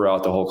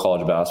throughout the whole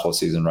college basketball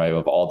season, right?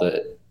 Of all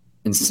the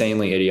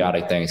insanely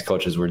idiotic things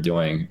coaches were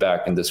doing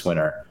back in this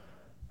winter.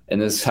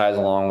 And this ties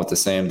along with the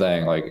same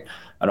thing. Like,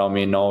 I don't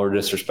mean no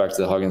disrespect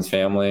to the Huggins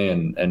family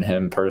and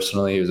him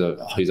personally. He's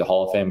a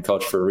Hall of Fame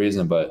coach for a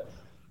reason, but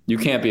you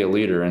can't be a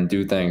leader and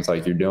do things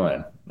like you're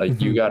doing. Like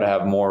you got to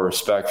have more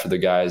respect for the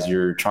guys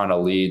you're trying to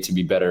lead to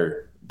be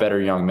better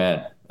young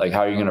men. Like how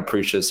are you going to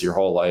preach this your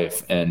whole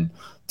life and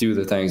do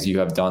the things you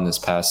have done this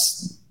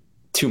past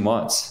 2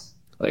 months?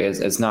 Like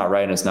it's not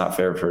right and it's not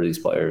fair for these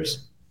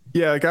players.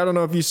 Yeah, like I don't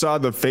know if you saw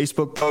the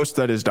Facebook post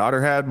that his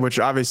daughter had, which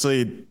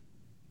obviously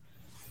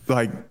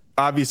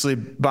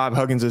Bob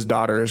Huggins'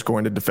 daughter is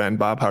going to defend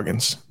Bob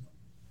Huggins,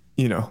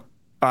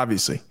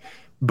 obviously.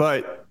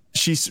 But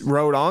she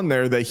wrote on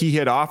there that he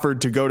had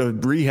offered to go to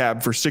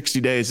rehab for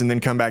 60 days and then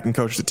come back and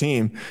coach the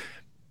team.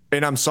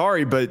 And I'm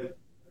sorry, but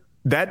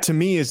that to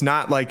me is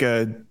not like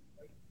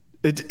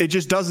it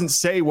just doesn't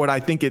say what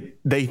I think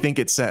they think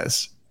it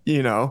says,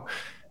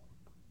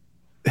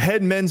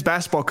 Head men's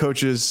basketball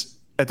coaches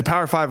at the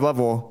Power 5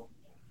 level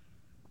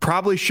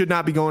probably should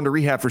not be going to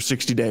rehab for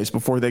 60 days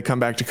before they come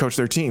back to coach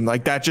their team.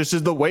 Like that just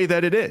is the way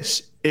that it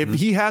is. If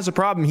he has a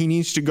problem, he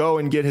needs to go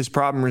and get his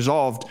problem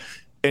resolved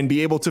and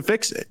be able to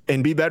fix it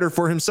and be better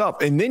for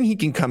himself. And then he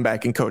can come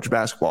back and coach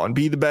basketball and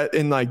be the best.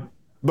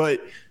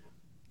 But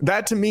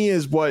that to me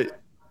is what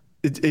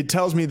it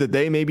tells me, that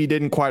they maybe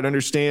didn't quite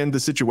understand the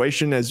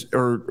situation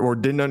or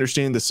didn't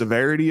understand the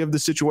severity of the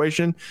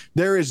situation.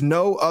 There is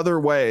no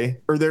other way,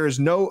 or there is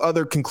no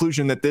other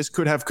conclusion that this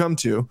could have come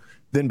to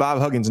than Bob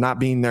Huggins not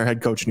being their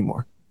head coach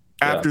anymore.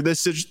 Yeah. After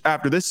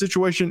this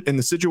situation and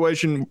the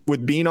situation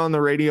with being on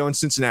the radio in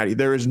Cincinnati,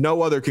 there is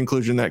no other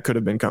conclusion that could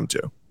have been come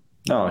to.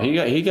 No,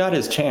 he got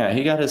his chance.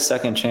 He got his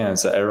second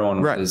chance that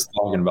everyone is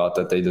talking about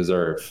that they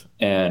deserve.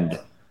 And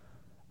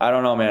I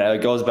don't know, man.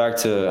 It goes back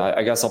to,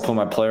 I guess I'll put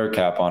my player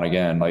cap on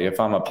again. Like if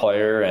I'm a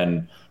player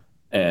and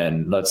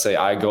let's say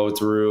I go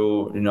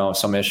through,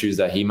 some issues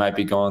that he might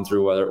be going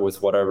through, whether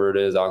with whatever it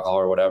is, alcohol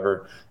or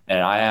whatever, and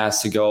I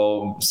ask to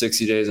go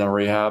 60 days in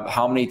rehab,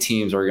 how many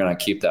teams are going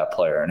to keep that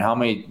player? And how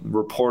many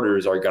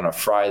reporters are going to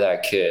fry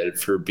that kid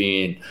for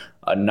being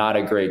not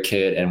a great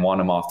kid and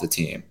want him off the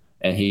team?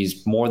 And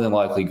he's more than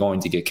likely going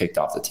to get kicked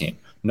off the team.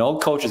 No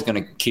coach is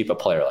going to keep a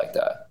player like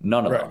that.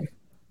 None of them.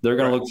 They're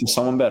going to look for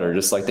someone better,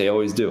 just like they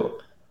always do.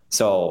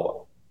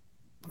 So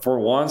for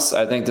once,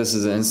 I think this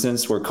is an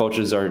instance where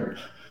coaches are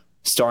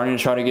starting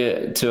to try to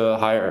get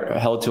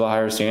held to a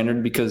higher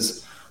standard,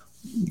 because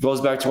it goes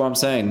back to what I'm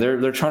saying.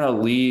 They're trying to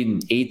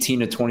lead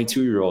 18 to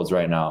 22-year-olds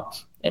right now.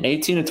 An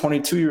 18 to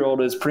 22-year-old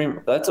that's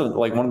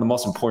like one of the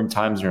most important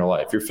times in your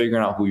life. You're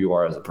figuring out who you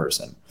are as a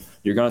person.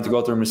 You're going to have to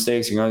go through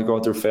mistakes. You're going to go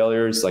through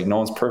failures. Like no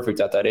one's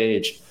perfect at that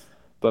age.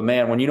 But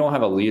man, when you don't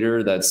have a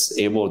leader that's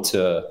able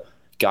to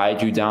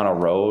guide you down a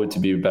road to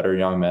be better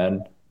young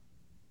men,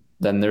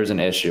 then there's an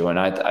issue. And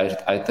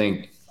I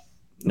think,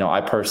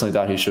 I personally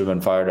thought he should have been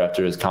fired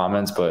after his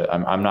comments, but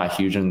I'm not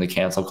huge in the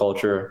cancel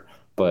culture.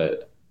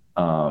 But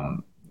I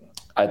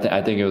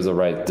think it was the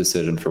right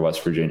decision for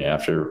West Virginia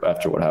after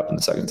what happened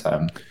the second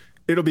time.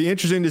 It'll be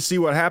interesting to see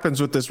what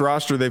happens with this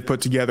roster they've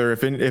put together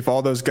if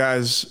all those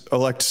guys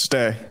elect to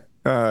stay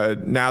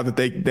now that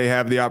they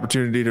have the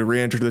opportunity to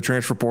re-enter the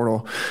transfer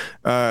portal.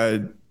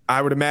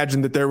 I would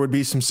imagine that there would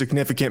be some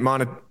significant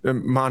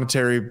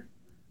monetary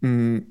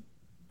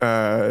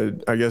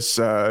carrots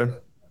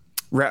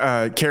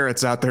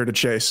out there to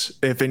chase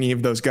if any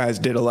of those guys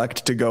did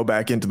elect to go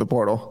back into the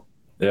portal.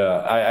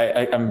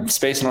 Yeah, I'm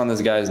spacing on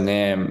this guy's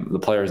name, the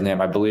player's name.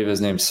 I believe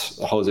his name's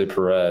Jose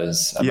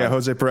Perez.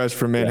 Jose Perez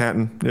from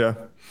Manhattan. Yeah.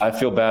 I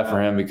feel bad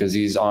for him because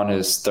he's on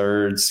his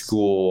third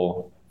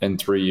school in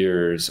 3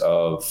 years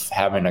of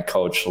having a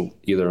coach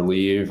either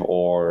leave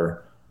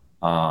or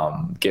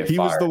get fired. He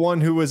was the one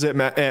who was at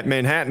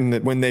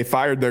Manhattan when they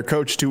fired their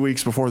coach 2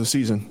 weeks before the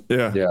season.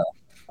 Yeah. Yeah.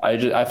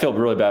 I feel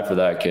really bad for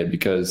that kid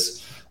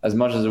because as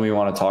much as we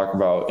want to talk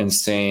about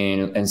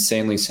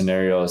insanely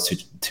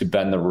scenarios to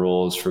bend the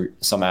rules for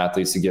some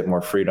athletes to get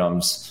more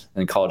freedoms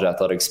in college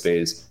athletic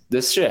space,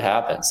 this shit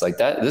happens like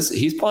that.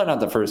 He's probably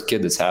not the first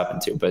kid this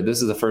happened to, but this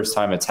is the first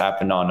time it's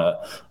happened on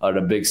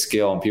a big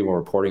scale and people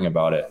reporting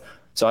about it.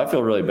 So I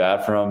feel really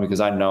bad for him because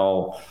I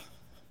know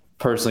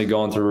personally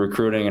going through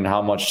recruiting and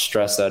how much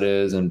stress that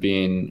is and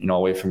being,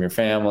 away from your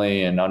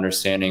family and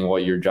understanding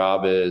what your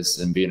job is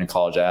and being a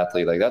college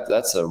athlete, like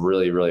that's a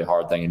really, really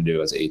hard thing to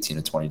do as an 18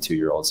 to 22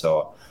 year old.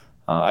 So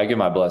I give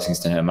my blessings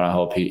to him and I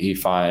hope he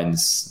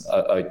finds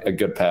a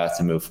good path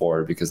to move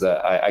forward because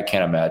I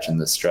can't imagine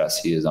the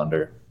stress he is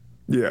under.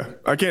 Yeah,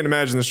 I can't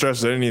imagine the stress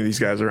that any of these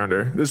guys are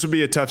under. This would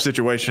be a tough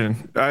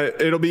situation.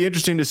 It'll be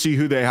interesting to see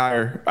who they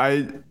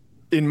hire.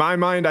 In my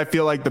mind, I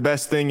feel like the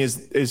best thing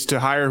is to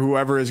hire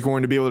whoever is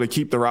going to be able to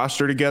keep the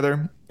roster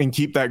together and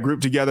keep that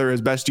group together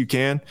as best you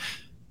can.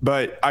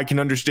 But I can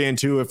understand,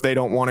 too, if they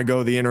don't want to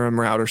go the interim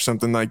route or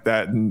something like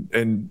that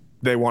and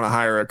they want to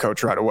hire a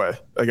coach right away.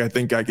 Like, I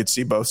think I could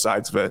see both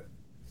sides of it.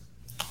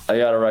 I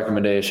got a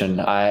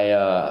recommendation.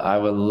 I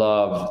would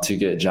love to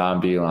get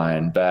John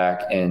Beilein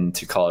back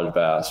into college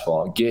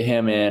basketball. Get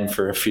him in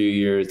for a few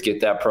years, get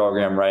that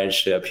program right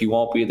ship. He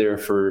won't be there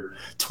for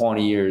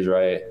 20 years,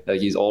 right? Like,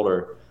 he's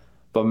older.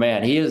 But,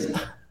 man, he is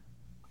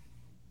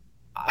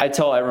 – I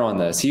tell everyone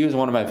this. He was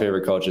one of my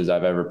favorite coaches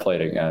I've ever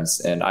played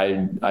against, and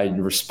I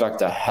respect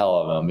the hell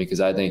of him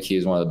because I think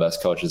he's one of the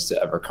best coaches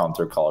to ever come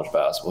through college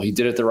basketball. He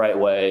did it the right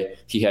way.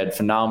 He had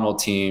phenomenal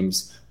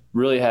teams,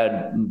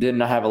 didn't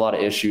have a lot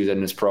of issues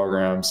in his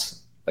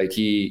programs. Like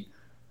I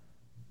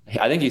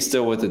think he's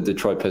still with the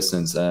Detroit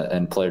Pistons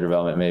and player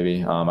development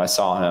maybe. I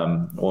saw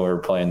him when we were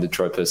playing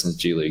Detroit Pistons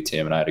G League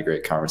team, and I had a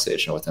great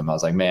conversation with him. I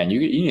was like, man, you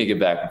need to get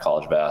back in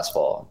college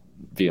basketball.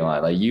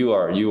 Beilein, like you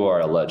are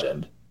a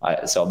legend.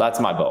 So that's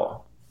my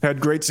vote.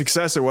 Had great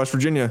success at West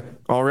Virginia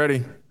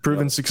already,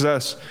 proven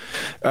success.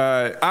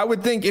 I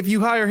would think if you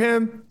hire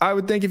him,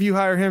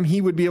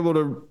 he would be able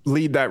to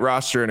lead that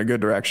roster in a good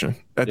direction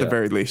at the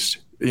very least.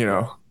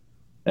 And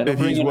if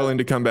he's willing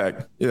to come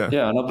back. Yeah.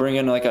 Yeah. And I'll bring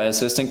in like an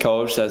assistant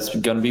coach that's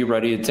going to be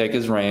ready to take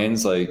his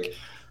reins. Like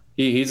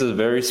he's a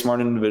very smart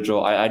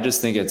individual. I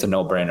just think it's a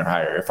no-brainer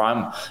hire. If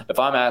I'm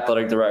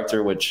athletic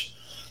director, which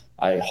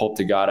I hope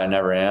to God I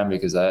never am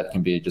because that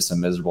can be just a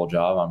miserable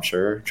job, I'm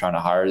sure, trying to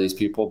hire these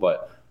people.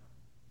 But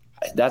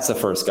that's the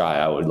first guy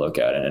I would look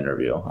at in an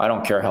interview. I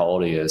don't care how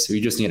old he is.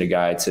 We just need a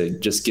guy to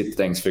just get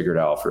things figured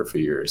out for a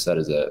few years. That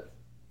is it.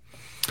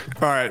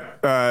 All right.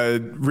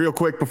 Real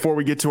quick, before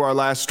we get to our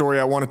last story,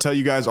 I want to tell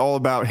you guys all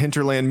about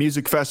Hinterland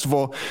Music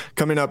Festival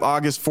coming up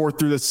August 4th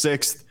through the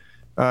 6th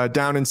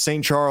down in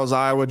St. Charles,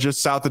 Iowa,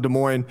 just south of Des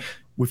Moines.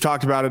 We've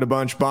talked about it a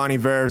bunch. Bon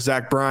Iver,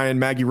 Zach Bryan,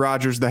 Maggie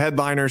Rogers, the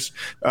headliners.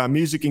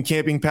 Music and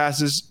camping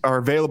passes are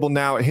available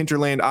now at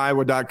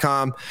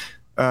hinterlandiowa.com.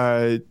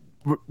 The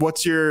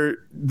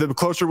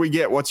closer we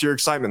get, what's your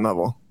excitement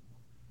level?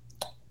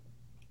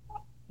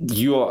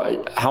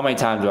 How many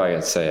times do I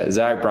get to say it?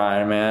 Zach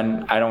Bryan,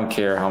 man, I don't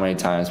care how many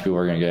times people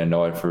are going to get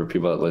annoyed for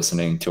people that are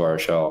listening to our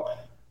show.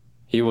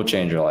 He will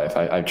change your life.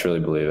 I truly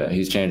believe it.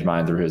 He's changed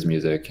mine through his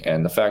music.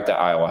 And the fact that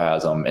Iowa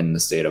has him in the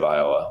state of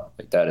Iowa,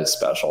 like that is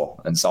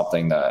special and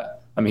something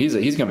that, I mean, he's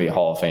going to be a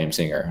Hall of Fame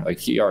singer. Like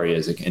he already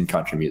is in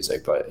country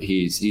music, but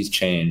he's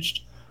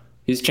changed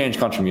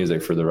country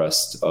music for the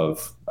rest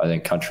of, I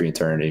think, country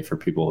eternity for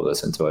people who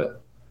listen to it.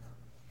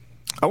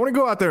 I want to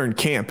go out there and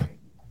camp.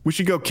 We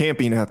should go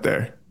camping out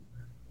there.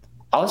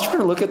 I was trying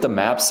to look at the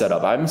map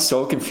setup. I'm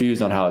so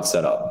confused on how it's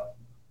set up.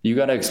 You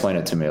got to explain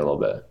it to me a little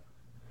bit.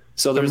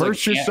 So there's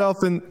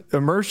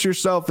immerse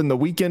yourself in the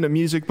weekend of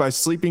music by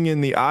sleeping in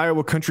the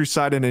Iowa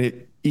countryside in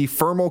an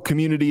ephemeral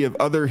community of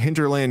other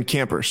hinterland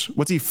campers.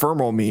 What's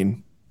ephemeral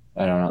mean?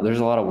 I don't know. There's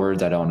a lot of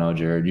words I don't know,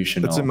 Jared. You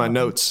should know. That's in my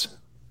notes.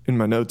 In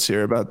my notes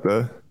here about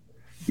the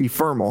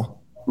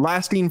ephemeral,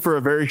 lasting for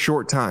a very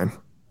short time.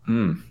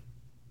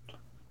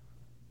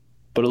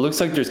 But it looks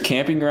like there's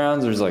camping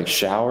grounds. There's like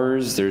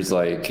showers.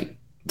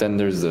 Then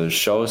there's the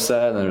show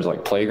set. And there's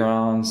like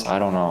playgrounds. I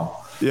don't know.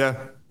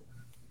 Yeah.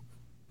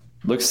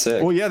 Looks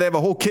sick. Well, yeah, they have a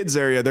whole kids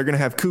area. They're going to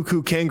have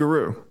Cuckoo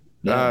Kangaroo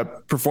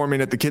performing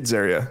at the kids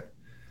area,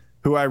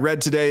 who I read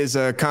today is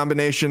a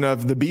combination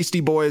of the Beastie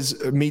Boys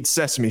meets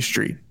Sesame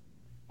Street.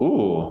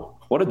 Ooh,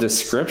 what a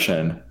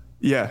description.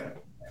 Yeah.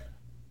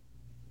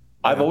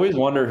 I've always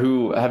wondered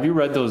have you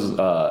read those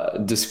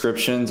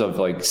descriptions of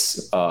like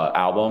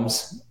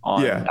albums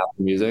on Apple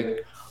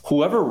Music?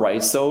 Whoever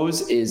writes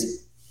those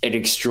is an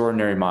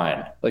extraordinary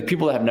mind. Like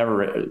people that have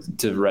never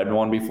read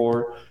one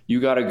before, you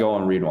got to go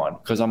and read one.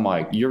 Cause I'm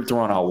like, you're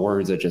throwing out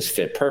words that just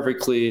fit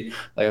perfectly.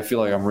 Like, I feel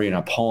like I'm reading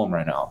a poem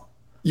right now.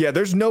 Yeah.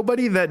 There's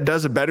nobody that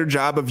does a better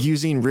job of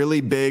using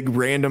really big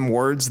random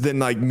words than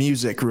like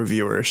music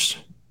reviewers.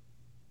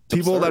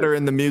 People that are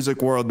in the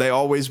music world, they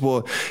always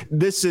will.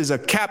 This is a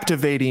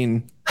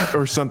captivating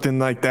or something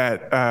like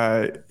that.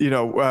 I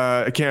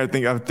can't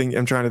think.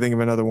 I'm trying to think of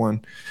another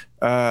one.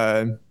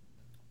 I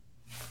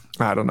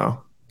don't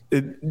know.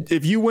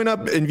 If you went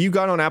up and you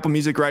got on Apple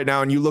Music right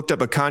now and you looked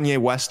up a Kanye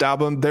West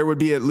album, there would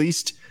be at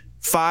least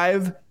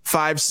five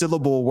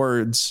syllable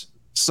words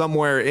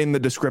somewhere in the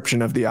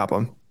description of the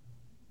album.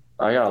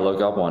 I gotta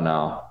look up one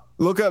now.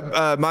 Look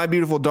up My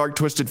Beautiful Dark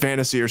Twisted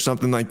Fantasy or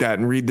something like that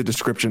and read the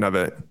description of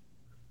it.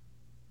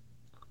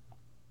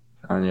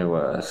 Kanye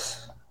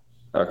West.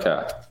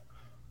 Okay.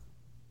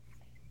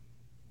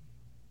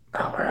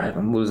 All right,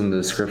 I'm losing the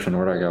description.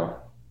 Where'd I go?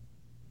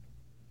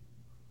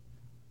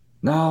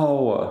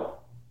 No.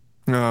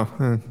 Why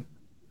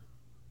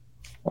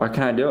can't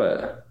I do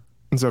it?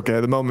 It's okay.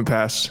 The moment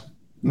passed.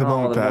 The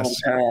moment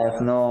passed.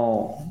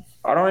 No.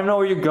 I don't even know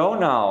where you go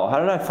now. How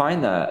did I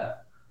find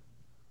that?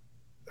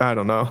 I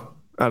don't know.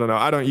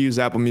 I don't use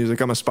Apple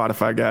Music. I'm a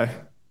Spotify guy.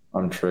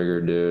 I'm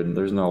triggered, dude.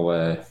 There's no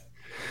way.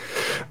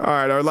 All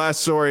right. Our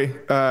last story.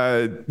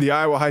 The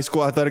Iowa High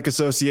School Athletic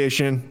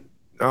Association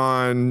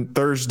on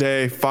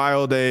Thursday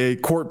filed a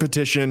court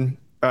petition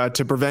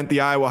to prevent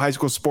the Iowa High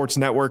School Sports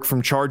Network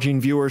from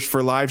charging viewers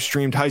for live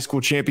streamed high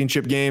school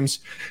championship games.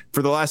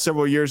 For the last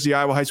several years, the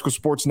Iowa High School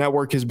Sports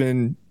Network has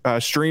been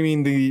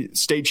streaming the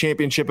state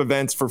championship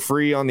events for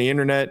free on the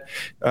internet.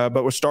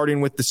 But we're starting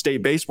with the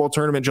state baseball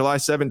tournament, July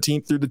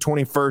 17th through the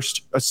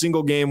 21st. A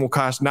single game will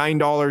cost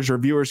 $9, or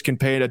viewers can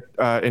pay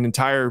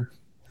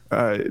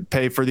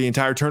pay for the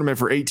entire tournament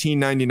for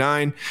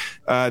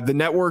 $18.99. The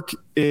network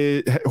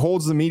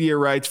holds the media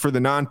rights for the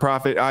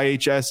nonprofit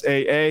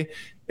IHSAA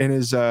and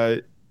is,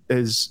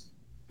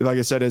 like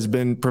I said, has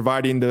been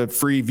providing the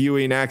free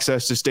viewing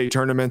access to state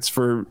tournaments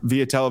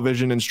via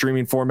television and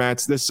streaming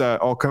formats. This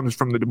all comes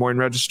from the Des Moines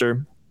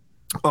Register.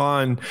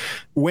 On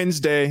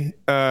Wednesday,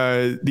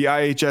 the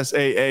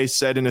IHSAA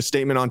said in a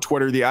statement on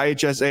Twitter, the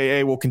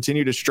IHSAA will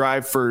continue to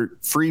strive for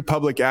free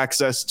public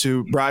access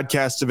to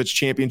broadcasts of its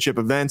championship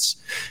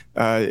events.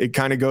 It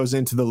kind of goes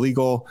into the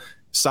legal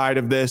side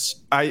of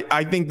this.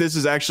 I think this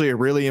is actually a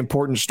really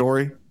important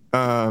story.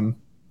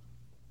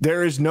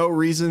 There is no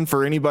reason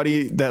for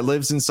anybody that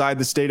lives inside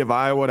the state of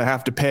Iowa to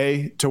have to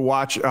pay to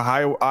watch a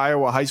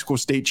Iowa high school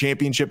state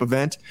championship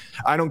event.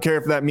 I don't care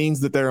if that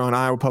means that they're on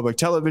Iowa public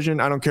television.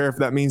 I don't care if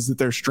that means that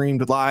they're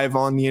streamed live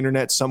on the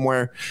internet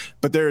somewhere.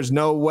 But there is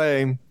no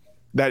way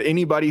that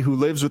anybody who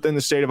lives within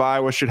the state of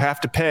Iowa should have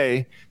to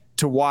pay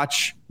to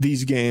watch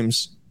these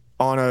games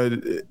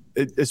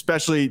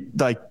especially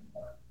like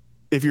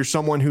if you're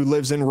someone who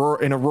lives in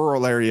a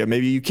rural area.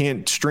 Maybe you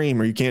can't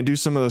stream or you can't do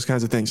some of those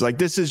kinds of things. Like,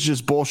 this is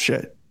just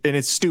bullshit. And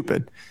it's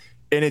stupid.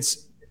 And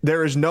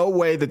there is no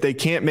way that they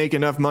can't make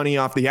enough money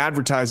off the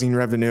advertising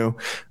revenue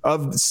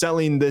of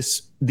selling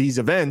these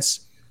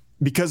events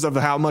because of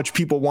how much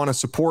people want to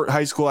support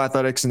high school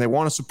athletics and they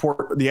want to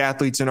support the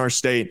athletes in our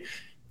state.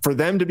 For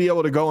them to be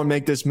able to go and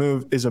make this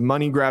move is a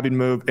money grabbing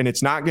move, and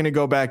it's not going to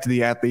go back to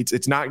the athletes.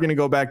 It's not going to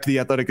go back to the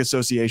athletic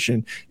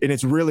association. And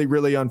it's really,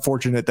 really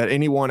unfortunate that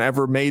anyone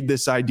ever made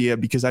this idea,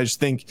 because I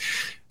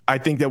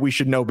think that we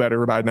should know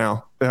better by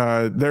now.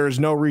 There is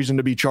no reason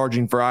to be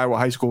charging for Iowa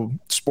high school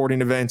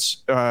sporting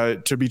events,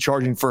 to be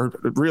charging for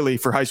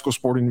high school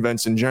sporting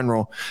events in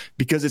general,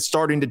 because it's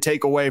starting to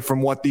take away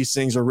from what these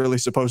things are really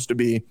supposed to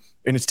be.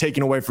 And it's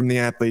taking away from the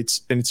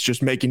athletes, and it's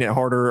just making it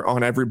harder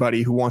on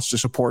everybody who wants to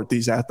support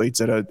these athletes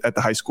at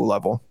the high school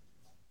level.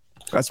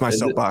 That's my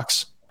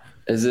soapbox.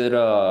 Is it,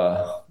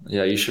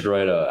 yeah, you should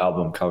write an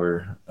album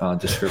cover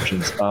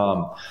descriptions.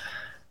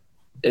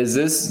 Is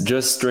this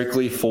just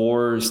strictly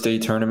for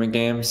state tournament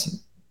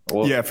games?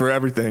 Well, yeah, for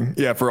everything.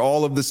 Yeah, for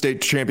all of the state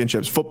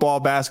championships, football,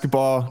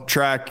 basketball,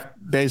 track,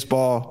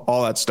 baseball,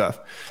 all that stuff.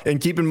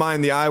 And keep in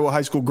mind, the Iowa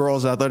High School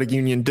Girls Athletic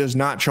Union does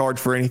not charge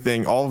for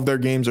anything. All of their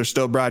games are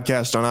still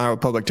broadcast on Iowa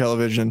Public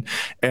Television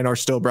and are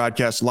still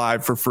broadcast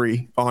live for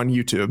free on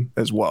YouTube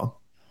as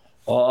well.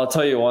 Well, I'll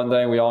tell you one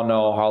thing. We all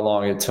know how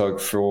long it took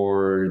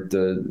for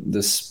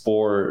the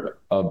sport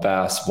of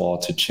basketball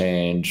to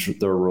change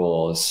the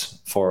rules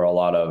for a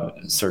lot of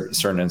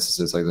certain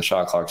instances, like the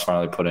shot clock's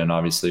finally put in,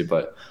 obviously.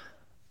 But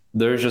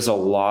there's just a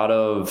lot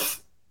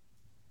of,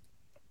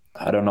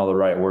 I don't know the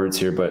right words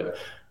here, but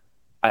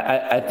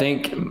I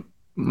think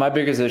my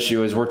biggest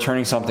issue is we're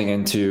turning something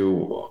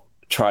into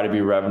try to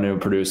be revenue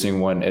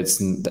producing when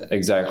it's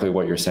exactly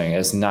what you're saying.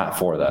 It's not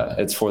for that.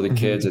 It's for the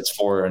kids. It's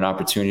for an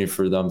opportunity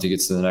for them to get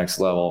to the next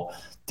level.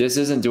 This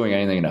isn't doing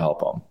anything to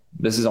help them.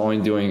 This is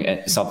only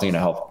doing something to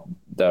help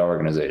that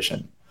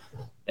organization.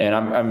 And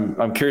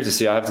I'm curious to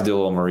see, I have to do a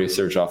little more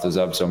research off this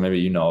episode. Maybe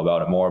you know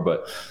about it more,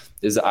 but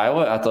is the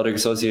Iowa Athletic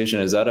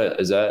Association, is that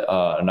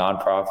a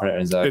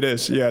nonprofit? It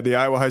is. Yeah. The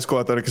Iowa High School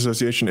Athletic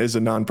Association is a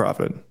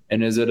nonprofit.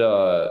 And is it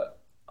through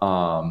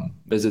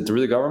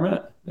the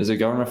government? Is it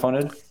government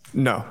funded?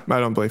 No, I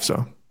don't believe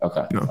so.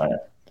 Okay. No. All right.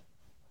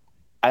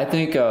 I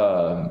think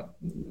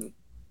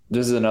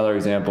this is another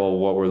example of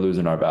what we're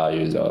losing our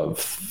values of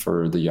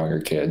for the younger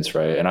kids,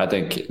 right? And I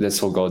think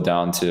this will go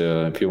down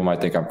to, people might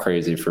think I'm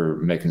crazy for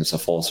making this a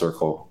full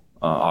circle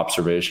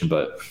observation,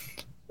 but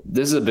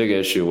this is a big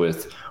issue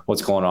with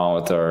what's going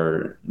on with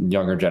our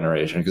younger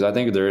generation, because I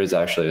think there is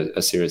actually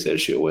a serious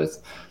issue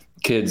with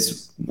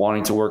kids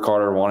wanting to work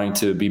harder, wanting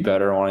to be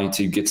better, wanting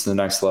to get to the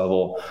next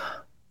level,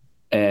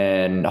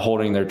 and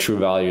holding their true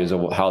values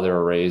of how they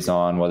were raised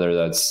on, whether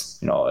that's,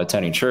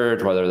 attending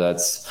church, whether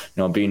that's,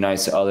 being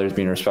nice to others,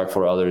 being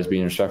respectful to others,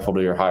 being respectful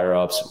to your higher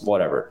ups,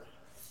 whatever.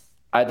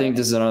 I think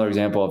this is another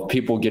example of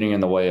people getting in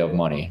the way of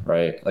money,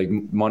 right? Like,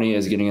 money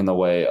is getting in the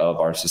way of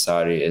our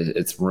society.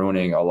 It's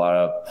ruining a lot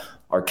of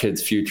our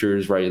kids'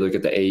 futures, right? You look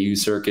at the AU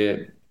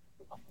circuit,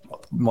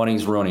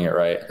 money's ruining it,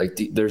 right? Like,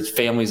 there's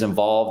families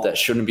involved that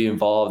shouldn't be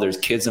involved. There's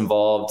kids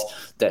involved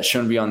that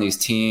shouldn't be on these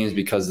teams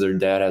because their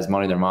dad has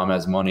money, their mom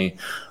has money.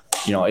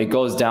 It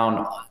goes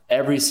down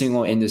every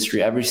single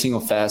industry, every single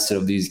facet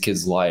of these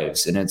kids'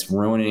 lives. And it's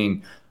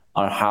ruining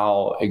on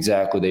how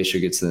exactly they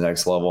should get to the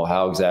next level,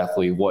 how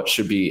exactly what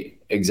should be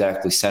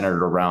exactly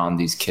centered around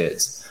these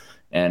kids.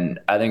 And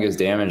I think it's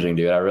damaging,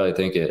 dude. I really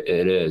think it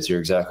is. You're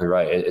exactly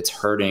right. It's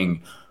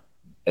hurting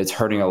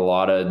a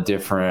lot of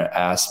different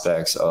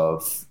aspects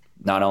of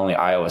not only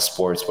Iowa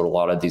sports, but a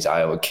lot of these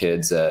Iowa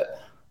kids that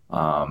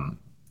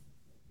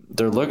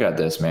they're looking at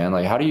this, man.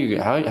 Like, how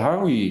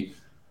are we,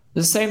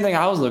 the same thing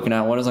I was looking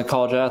at when I was a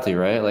college athlete,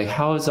 right? Like,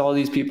 how is all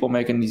these people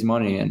making these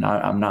money and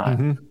I'm not?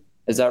 Mm-hmm.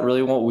 Is that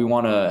really what we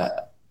want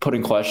to put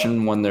in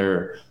question when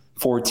they're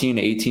 14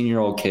 to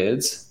 18-year-old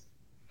kids?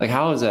 Like,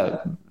 how is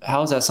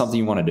that something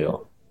you want to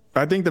do?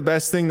 I think the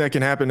best thing that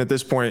can happen at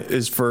this point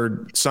is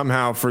for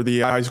the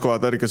High School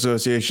Athletic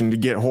Association to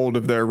get hold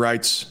of their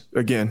rights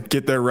again,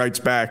 get their rights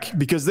back,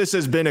 because this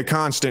has been a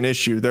constant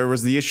issue. There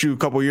was the issue a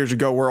couple of years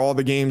ago where all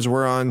the games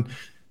were on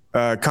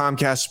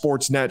Comcast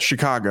Sportsnet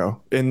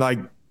Chicago, and like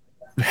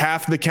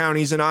half the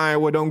counties in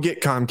Iowa don't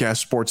get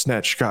Comcast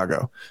Sportsnet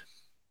Chicago.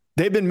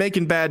 They've been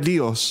making bad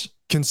deals,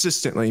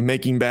 consistently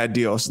making bad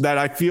deals that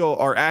I feel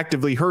are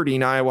actively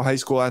hurting Iowa high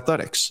school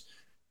athletics.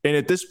 And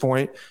at this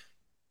point,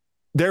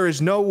 there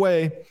is no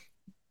way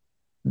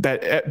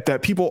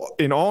that people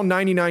in all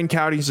 99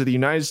 counties of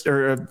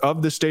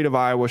of the state of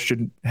Iowa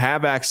should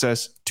have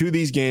access to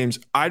these games.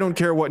 I don't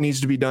care what needs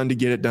to be done to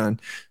get it done,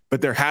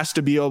 but there has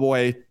to be a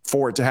way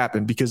for it to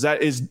happen, because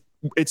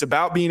it's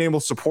about being able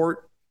to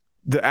support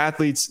the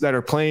athletes that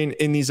are playing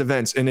in these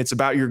events. And it's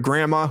about your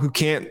grandma who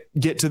can't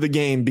get to the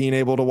game being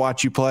able to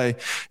watch you play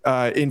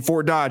in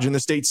Fort Dodge in the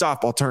state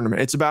softball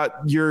tournament. It's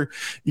about your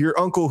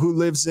uncle who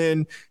lives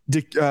in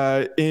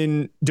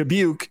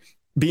Dubuque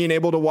being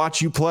able to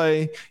watch you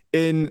play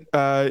in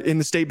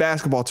the state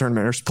basketball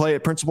tournament, or play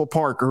at Principal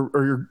Park, or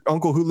your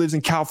uncle who lives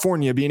in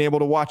California being able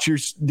to watch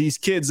these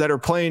kids that are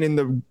playing in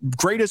the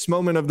greatest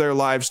moment of their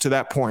lives to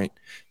that point.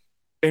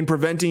 And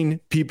preventing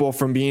people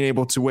from being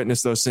able to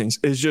witness those things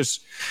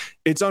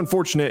it's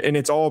unfortunate. And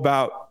it's all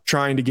about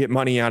trying to get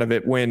money out of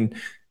it when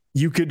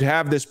you could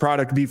have this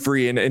product be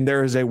free, and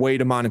there is a way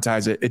to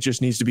monetize it. It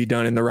just needs to be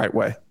done in the right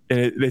way. And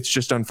it's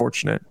just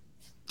unfortunate.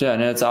 Yeah.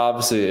 And it's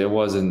obviously, it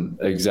wasn't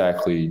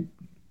exactly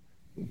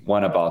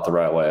went about the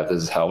right way. If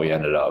this is how we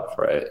ended up,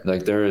 right?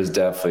 Like, there is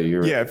definitely,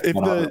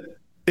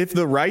 if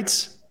the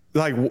rights,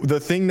 like the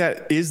thing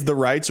that is the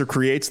rights or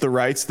creates the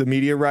rights, the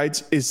media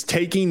rights, is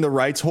taking the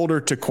rights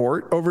holder to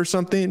court over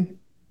something,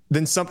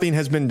 then something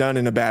has been done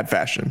in a bad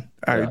fashion.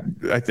 Yeah.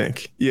 I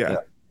think. Yeah.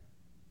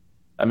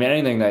 I mean,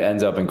 anything that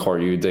ends up in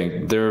court, you'd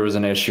think there was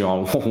an issue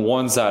on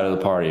one side of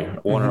the party,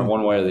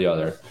 one way or the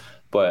other.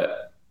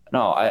 But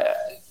no,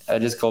 I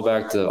just go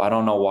back to, I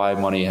don't know why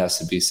money has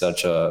to be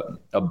such a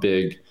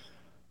big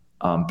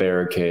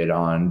barricade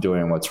on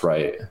doing what's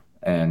right.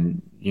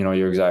 And,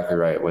 you're exactly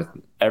right. With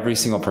every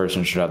single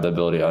person should have the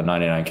ability on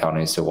 99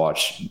 counties to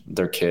watch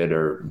their kid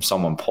or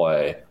someone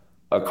play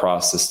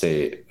across the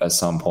state at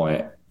some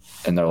point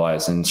in their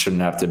lives, and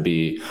shouldn't have to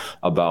be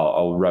about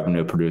a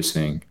revenue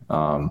producing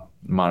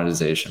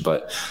monetization.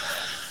 But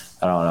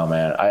I don't know,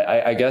 man.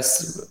 I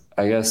guess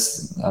I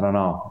don't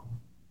know.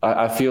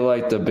 I feel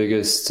like the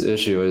biggest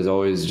issue is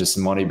always just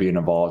money being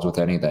involved with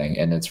anything,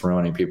 and it's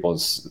ruining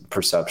people's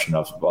perception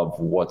of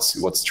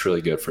what's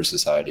truly good for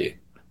society.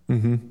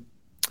 Mm-hmm.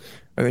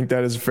 I think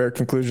that is a fair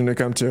conclusion to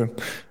come to.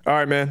 All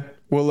right, man.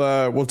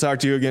 We'll talk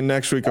to you again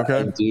next week. Okay.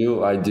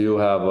 I do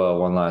have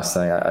one last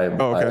thing.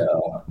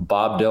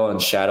 Bob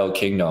Dylan's Shadow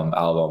Kingdom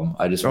album.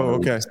 I just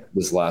want to read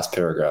this last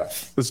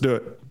paragraph. Let's do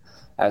it.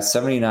 At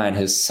 79,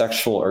 his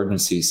sexual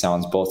urgency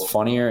sounds both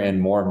funnier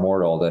and more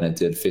mortal than it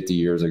did 50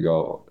 years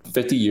ago.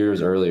 50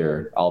 years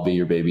earlier, I'll Be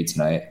Your Baby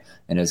Tonight,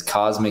 and his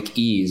cosmic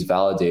ease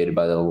validated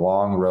by the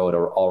long road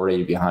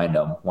already behind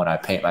him when I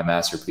paint my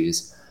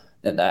masterpiece.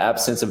 In the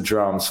absence of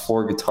drums,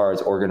 4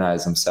 guitars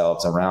organize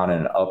themselves around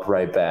an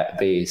upright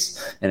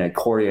bass and an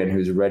accordion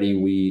whose ready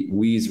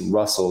wheeze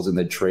rustles in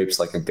the drapes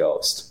like a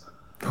ghost.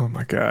 Oh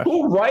my God.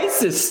 Who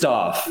writes this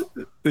stuff?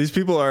 These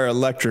people are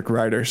electric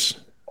writers.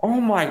 Oh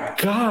my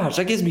gosh,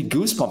 that gives me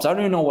goosebumps. I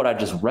don't even know what I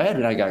just read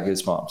and I got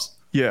goosebumps.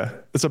 Yeah,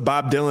 it's a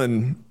Bob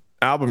Dylan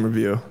album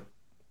review.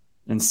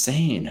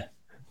 Insane.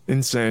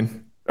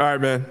 All right,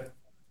 man.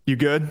 You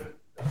good?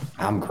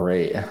 I'm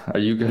great. Are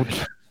you good?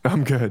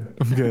 I'm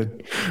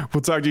good.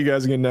 We'll talk to you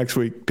guys again next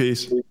week.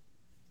 Peace.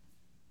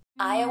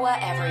 Iowa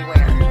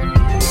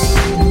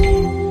Everywhere.